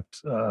 except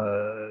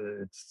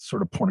it's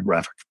sort of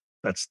pornographic.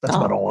 That's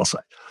about all I'll say.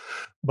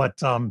 But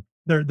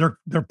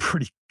they're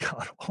pretty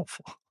god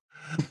awful.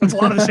 It's a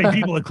lot of the same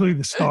people, including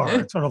the star.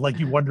 It's sort of like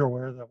you wonder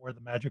where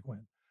the magic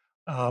went.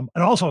 And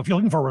also, if you're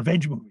looking for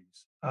revenge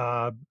movies,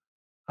 the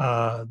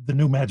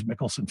new Mads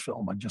Mikkelsen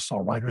film, I just saw,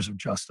 Riders of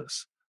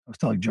Justice. I was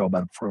telling Joe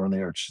about it before on the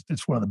air.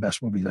 It's one of the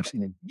best movies I've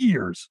seen in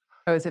years.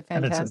 Oh, is it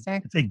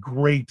fantastic? It's a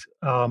great,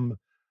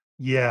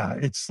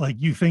 it's like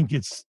you think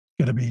it's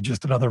going to be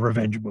just another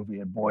revenge movie,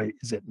 and boy,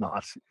 is it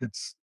not.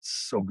 It's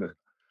so good.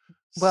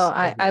 Well,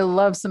 I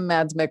love some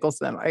Mads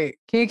Mikkelsen. I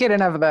can't get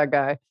enough of that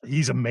guy.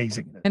 He's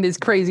amazing in it. And his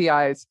crazy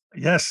eyes.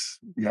 Yes,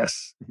 he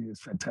is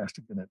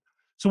fantastic in it.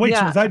 So wait,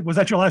 so was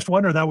that your last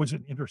one, or that was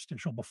an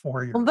interstitial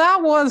before you? Well,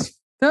 that was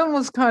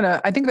kind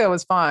of, I think that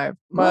was 5.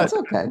 But that's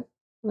okay.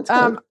 That's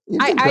good.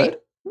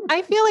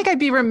 I feel like I'd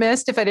be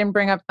remiss if I didn't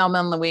bring up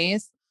Thelma and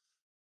Louise.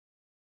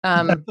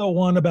 That's the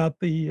one about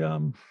the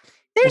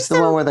there's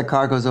the one where the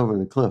car goes over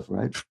the cliff,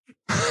 right?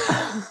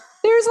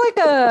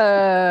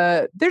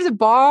 There's a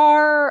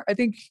bar. I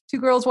think 2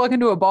 girls walk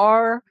into a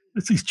bar.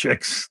 It's these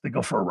chicks. They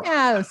go for a ride.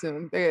 Yeah,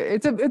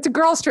 it's a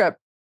girls trip.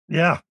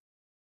 Yeah,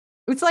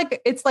 it's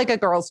like a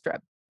girls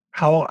trip.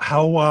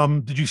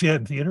 How did you see it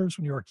in theaters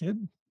when you were a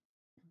kid?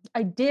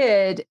 I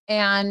did,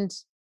 and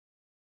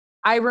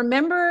I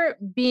remember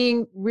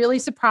being really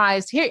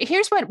surprised.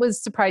 Here's what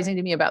was surprising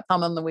to me about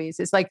Thelma and Louise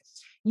is, like,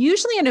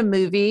 usually in a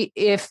movie,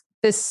 if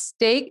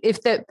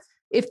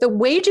the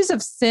wages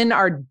of sin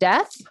are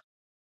death,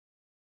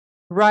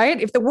 right?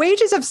 If the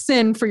wages of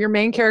sin for your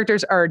main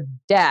characters are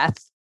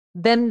death,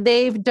 then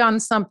they've done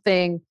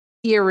something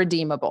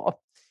irredeemable.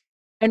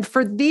 And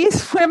for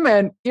these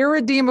women,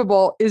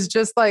 irredeemable is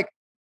just like,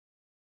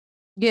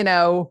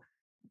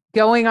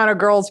 going on a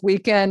girls'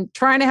 weekend,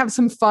 trying to have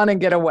some fun and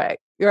get away,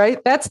 right?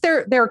 That's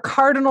their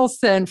cardinal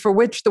sin, for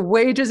which the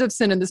wages of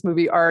sin in this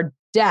movie are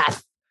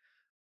death.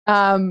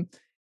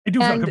 I do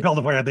feel And compelled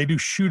to point out they do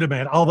shoot a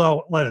man,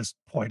 although let us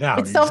point out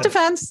it's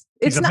self-defense.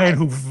 He's It's a not. man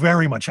who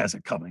very much has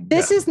it coming.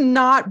 This is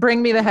not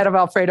Bring Me the Head of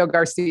Alfredo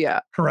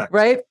Garcia. Correct.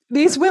 Right?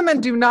 These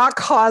women do not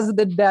cause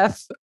the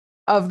death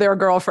of their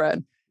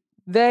girlfriend.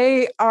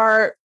 They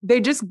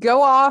just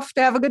go off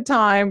to have a good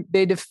time.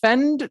 They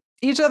defend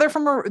each other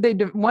from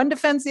one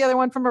defends the other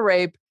one from a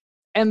rape,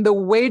 and the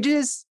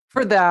wages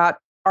for that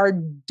are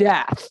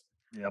death.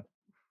 Yep.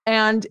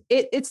 And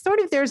it's sort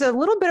of, there's a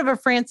little bit of a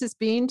Frances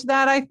Bean to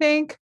that, I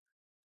think.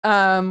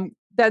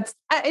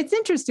 It's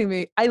interesting to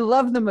me. I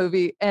love the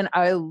movie, and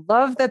I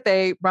love that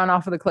they run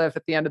off of the cliff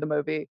at the end of the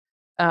movie.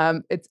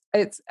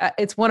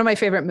 It's one of my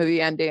favorite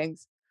movie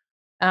endings.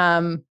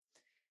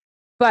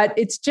 But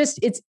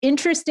it's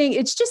interesting.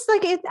 It's just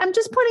like, I'm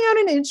just pointing out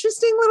an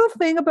interesting little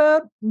thing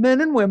about men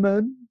and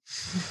women.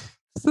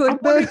 So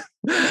like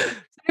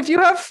if you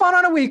have fun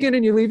on a weekend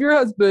and you leave your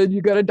husband,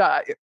 you got to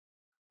die.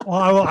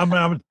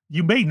 Well,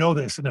 you may know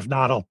this, and if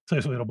not, I'll tell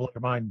you something that'll blow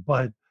your mind.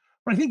 But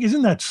I think,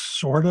 isn't that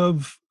sort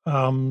of,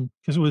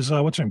 because it was,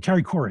 what's her name?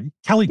 Kelly Corey.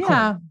 Kelly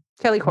Corey.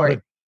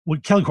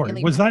 Kelly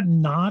Corey. Was that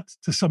not,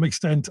 to some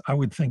extent, I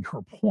would think,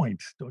 her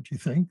point? Don't you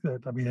think?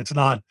 That, I mean, it's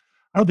not,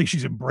 I don't think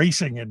she's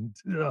embracing and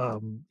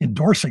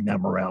endorsing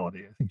that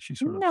morality. I think she's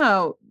sort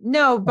of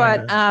no,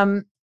 but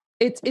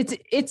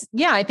it's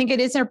yeah, I think it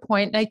is her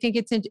point, and I think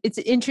it's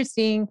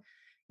interesting.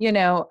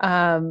 There's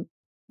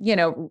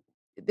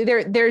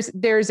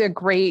a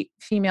great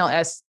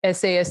female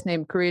essayist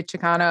named Korea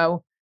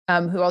Chicano,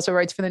 who also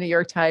writes for the New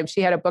York Times.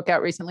 She had a book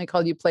out recently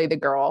called "You Play the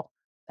Girl,"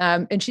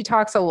 and she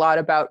talks a lot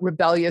about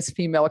rebellious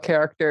female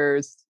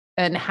characters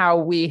and how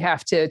we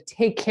have to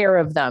take care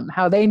of them,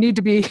 how they need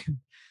to be.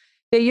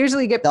 They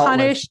usually get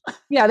punished.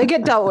 Yeah, they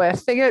get dealt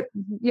with. They get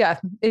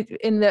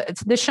in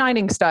the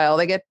Shining style.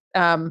 They get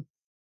the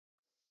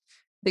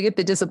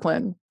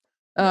discipline.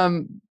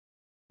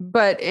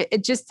 But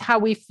it just how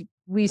we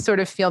sort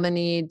of feel the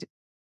need,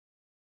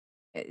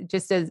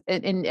 just as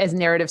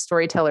narrative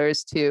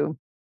storytellers, to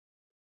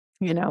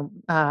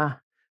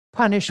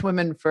punish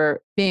women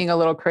for being a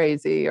little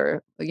crazy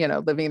or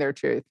living their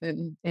truth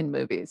in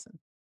movies.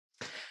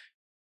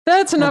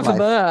 That's enough of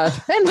that.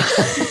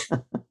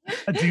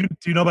 Do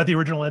you know about the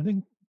original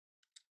ending?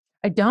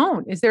 I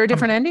don't. Is there a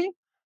different ending?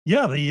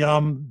 Yeah, I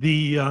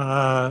mean,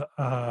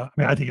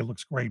 I think it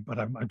looks great, but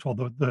I'm told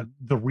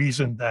the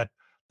reason that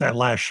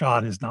last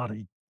shot is not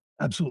a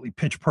absolutely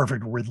pitch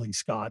perfect Ridley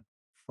Scott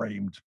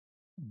framed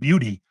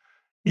beauty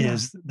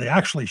is they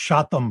actually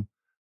shot them.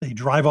 They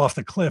drive off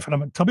the cliff,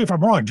 and tell me if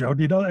I'm wrong, Joe.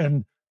 Do you know?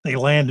 And they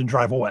land and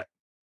drive away.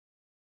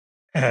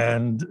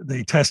 And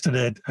they tested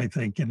it, I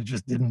think, and it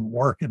just didn't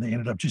work. And they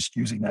ended up just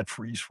using that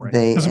freeze frame.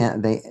 They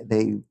land.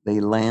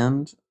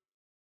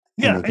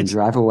 Yeah, they can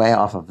drive away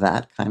off of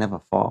that kind of a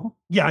fall.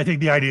 Yeah, I think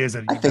the idea is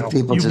that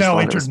you've now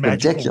entered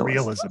magical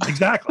realism.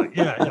 Exactly.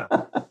 Yeah.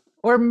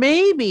 Or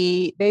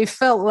maybe they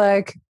felt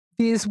like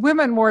these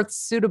women weren't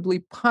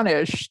suitably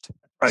punished.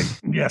 Right.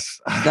 Yes.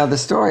 Now the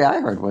story I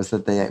heard was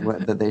that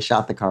they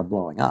shot the car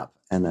blowing up,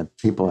 and that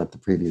people at the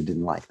preview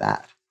didn't like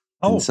that.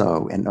 Oh. And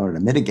so, in order to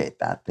mitigate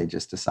that, they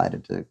just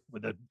decided to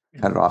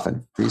cut it off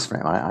in freeze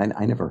frame.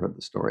 I never heard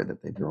the story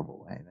that they drove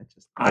away.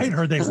 I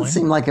heard they doesn't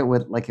seem like it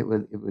would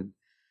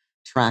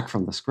track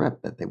from the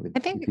script that you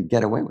could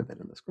get away with it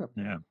in the script.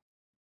 Yeah.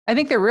 I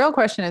think the real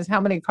question is, how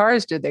many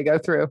cars did they go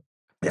through?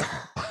 Yeah.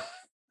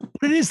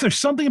 But there's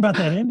something about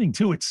that ending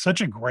too. It's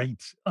such a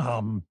great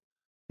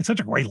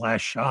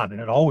last shot, and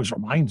it always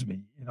reminds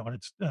me, and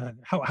it's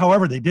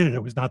however they did it,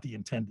 it was not the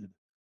intended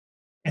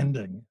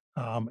ending.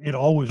 It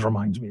always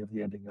reminds me of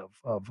the ending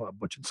of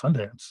Butch and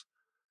Sundance.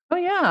 Oh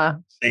yeah,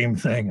 same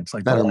thing. It's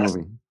like better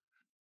movie.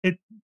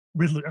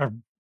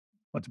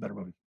 What's a better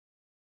movie?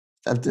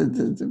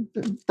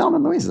 Thelma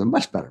and Louise is a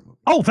much better movie.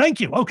 Oh, thank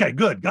you. Okay,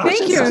 good. Gosh.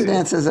 Butch and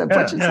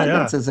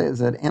Sundance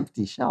is an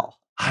empty shell.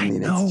 I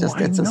mean,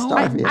 it's a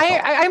star vehicle.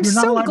 I'm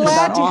so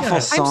glad to hear.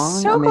 I'm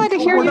so glad to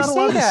hear you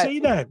say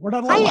that. We're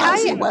not allowed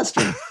to say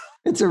Western.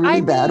 It's a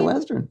really bad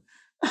Western.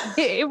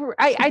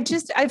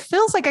 It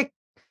feels like I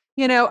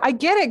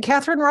get it.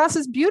 Catherine Ross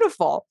is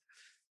beautiful.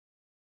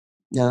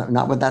 Yeah,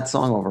 not with that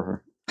song over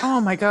her. Oh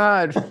my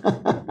God.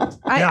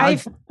 I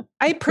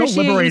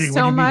appreciate you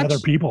so much. Other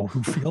people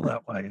who feel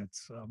that way.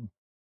 It's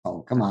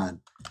oh, come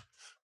on.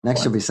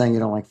 Next you'll be saying you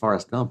don't like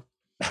Forrest Gump.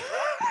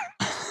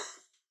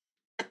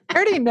 I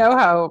already know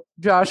how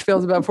Josh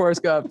feels about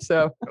Forrest Gump.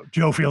 So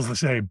Joe feels the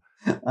same.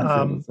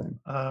 No,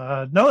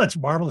 that's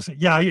marvelous.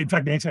 Yeah, in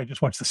fact, Nancy, I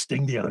just watched The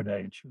Sting the other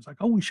day, and she was like,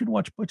 "Oh, we should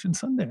watch Butch and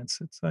Sundance."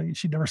 It's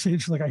she'd never seen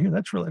it. She's like, "I hear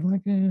that's really." I'm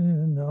like,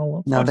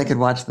 no. No, they could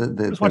watch the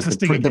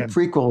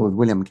prequel with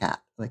William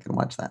Catt. They can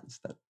watch that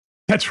instead.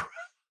 That's right.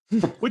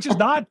 Which is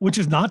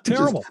not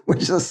terrible.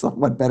 Which is a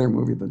somewhat better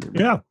movie than your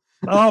movie. Yeah.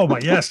 Oh my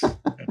yes.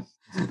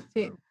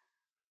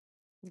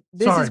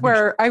 This is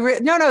where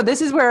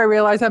this is where I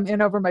realize I'm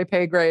in over my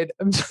pay grade.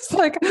 I'm just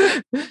like,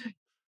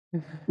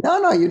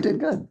 no, you did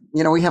good.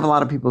 We have a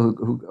lot of people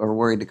who are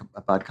worried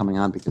about coming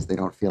on because they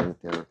don't feel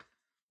that they're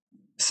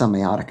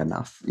semiotic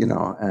enough,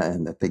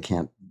 and that they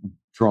can't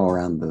throw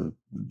around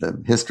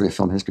the history of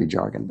film history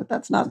jargon, but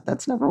that's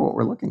never what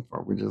we're looking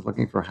for. We're just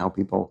looking for how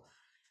people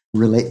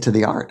relate to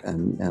the art,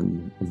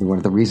 and one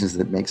of the reasons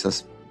that makes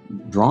us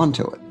drawn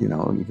to it,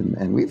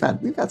 and we've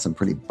had some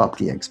pretty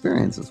bumpy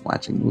experiences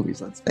watching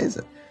movies, let's face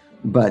it.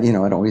 But,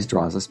 it always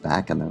draws us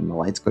back, and then the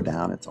lights go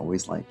down. It's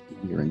always like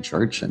you're in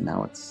church, and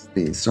now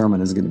the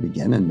sermon is going to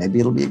begin, and maybe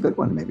it'll be a good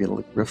one. Maybe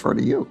it'll refer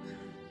to you.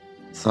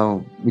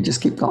 So we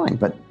just keep going.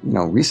 But,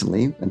 until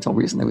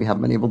recently, we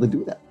haven't been able to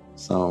do that.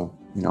 So,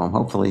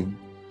 hopefully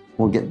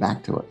we'll get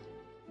back to it.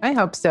 I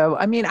hope so.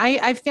 I mean,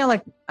 I feel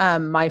like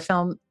my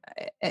film,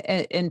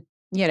 and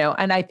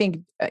I think,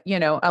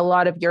 a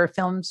lot of your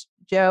films,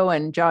 Joe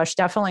and Josh,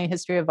 definitely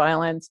History of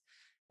Violence.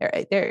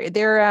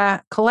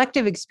 They're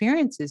collective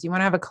experiences. You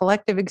want to have a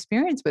collective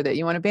experience with it.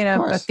 You want to be in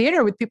a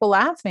theater with people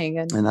laughing.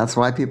 And that's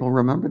why people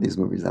remember these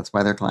movies. That's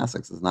why they're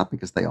classics. It's not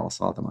because they all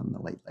saw them on the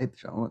Late Late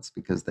Show. It's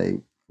because they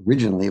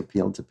originally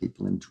appealed to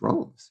people in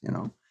droves,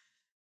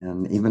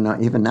 And even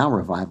now,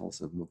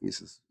 revivals of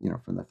movies,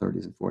 from the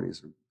 30s and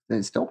 40s,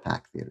 they still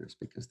pack theaters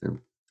because they're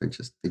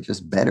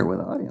just better with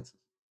audiences.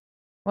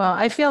 Well,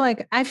 I feel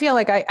like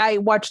I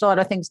watched a lot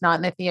of things not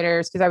in the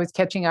theaters because I was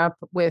catching up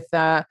with.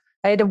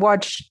 I had to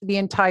watch the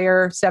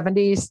entire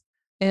 70s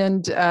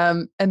and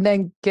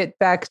then get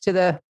back to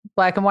the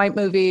black and white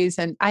movies.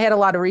 And I had a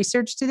lot of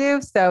research to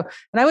do. So,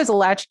 and I was a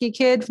latchkey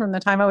kid from the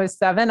time I was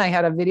 7. I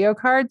had a video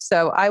card,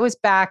 so I was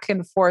back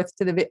and forth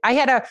to I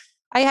had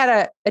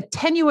a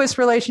tenuous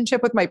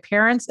relationship with my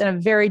parents and a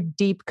very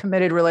deep,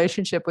 committed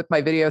relationship with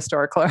my video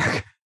store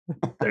clerk.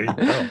 There you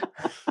go.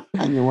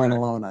 And you weren't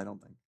alone, I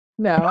don't think.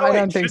 No, I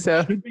don't think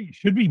so.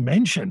 Should be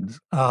mentioned. It's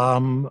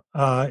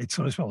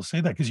so well to say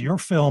that because your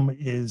film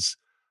is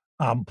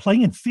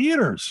playing in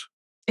theaters.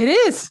 It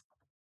is.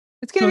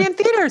 It's going to be in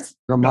theaters.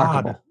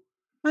 Remarkable. God.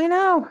 I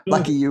know.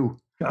 Lucky you.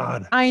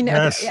 God. I know.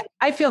 Yes.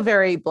 I feel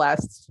very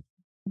blessed.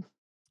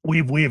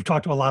 We have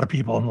talked to a lot of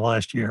people in the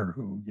last year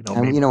who,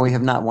 and we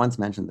have not once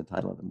mentioned the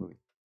title of the movie.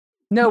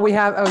 No, we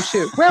have. Oh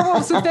shoot,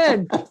 Werewolves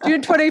Within,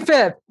 June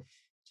 25th.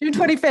 June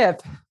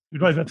 25th.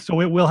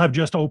 So it will have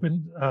just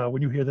opened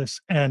when you hear this,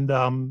 and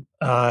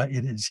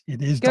it is. Go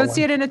delightful.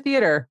 see it in a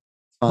theater.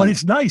 But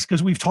it's nice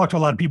because we've talked to a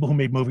lot of people who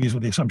made movies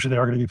with the assumption they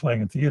are going to be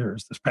playing in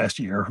theaters this past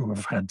year, who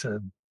have had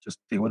to just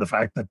deal with the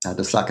fact that had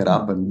to suck it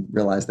up and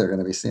realize they're going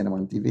to be seeing them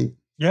on TV.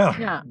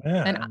 Yeah.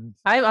 And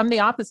I'm the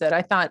opposite.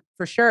 I thought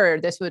for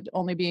sure this would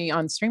only be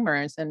on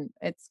streamers, and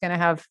it'll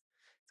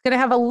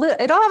have a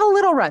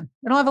little run.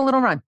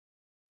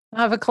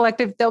 I'll have a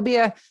collective. There'll be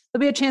a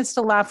chance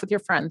to laugh with your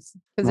friends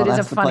because it is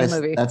a funny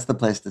movie. That's the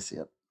place to see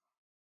it.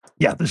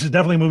 Yeah, this is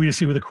definitely a movie to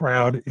see with a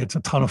crowd. It's a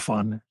ton of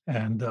fun.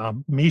 And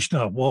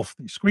Mishna, Wolff,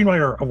 the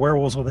screenwriter of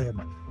Werewolves Within,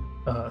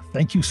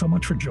 thank you so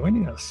much for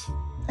joining us.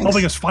 Thanks.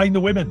 Helping us find the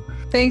women.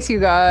 Thanks, you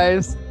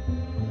guys.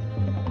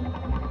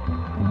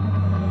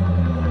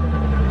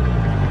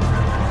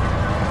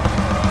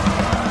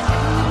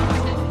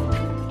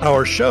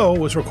 Our show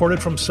was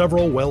recorded from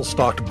several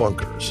well-stocked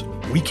bunkers.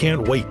 We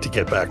can't wait to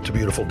get back to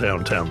beautiful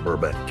downtown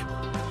Burbank.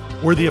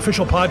 We're the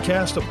official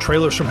podcast of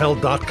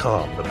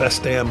trailersfromhell.com, the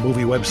best damn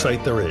movie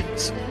website there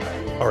is.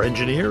 Our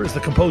engineer is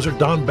the composer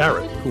Don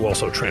Barrett, who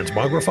also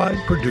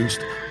transmogrified, produced,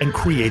 and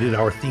created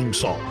our theme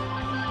song.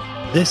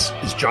 This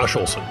is Josh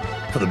Olson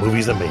for The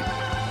Movies That Made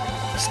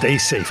Me. Stay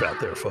safe out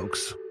there,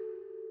 folks.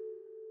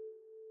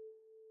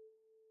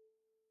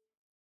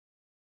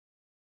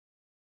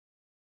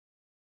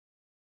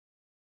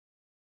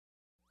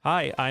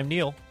 Hi, I'm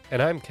Neil.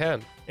 And I'm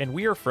Ken. And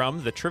we are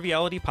from the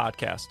Triviality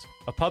Podcast,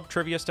 a pub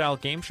trivia-style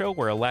game show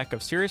where a lack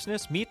of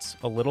seriousness meets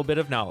a little bit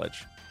of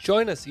knowledge.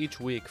 Join us each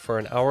week for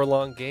an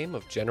hour-long game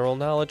of general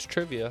knowledge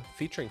trivia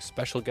featuring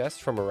special guests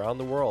from around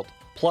the world,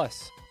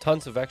 plus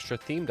tons of extra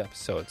themed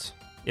episodes.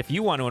 If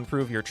you want to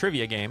improve your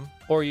trivia game,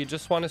 or you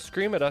just want to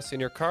scream at us in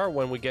your car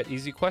when we get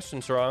easy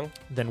questions wrong,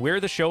 then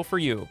we're the show for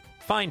you.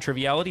 Find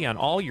Triviality on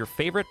all your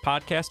favorite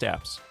podcast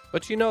apps.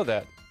 But you know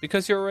that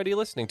because you're already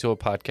listening to a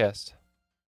podcast.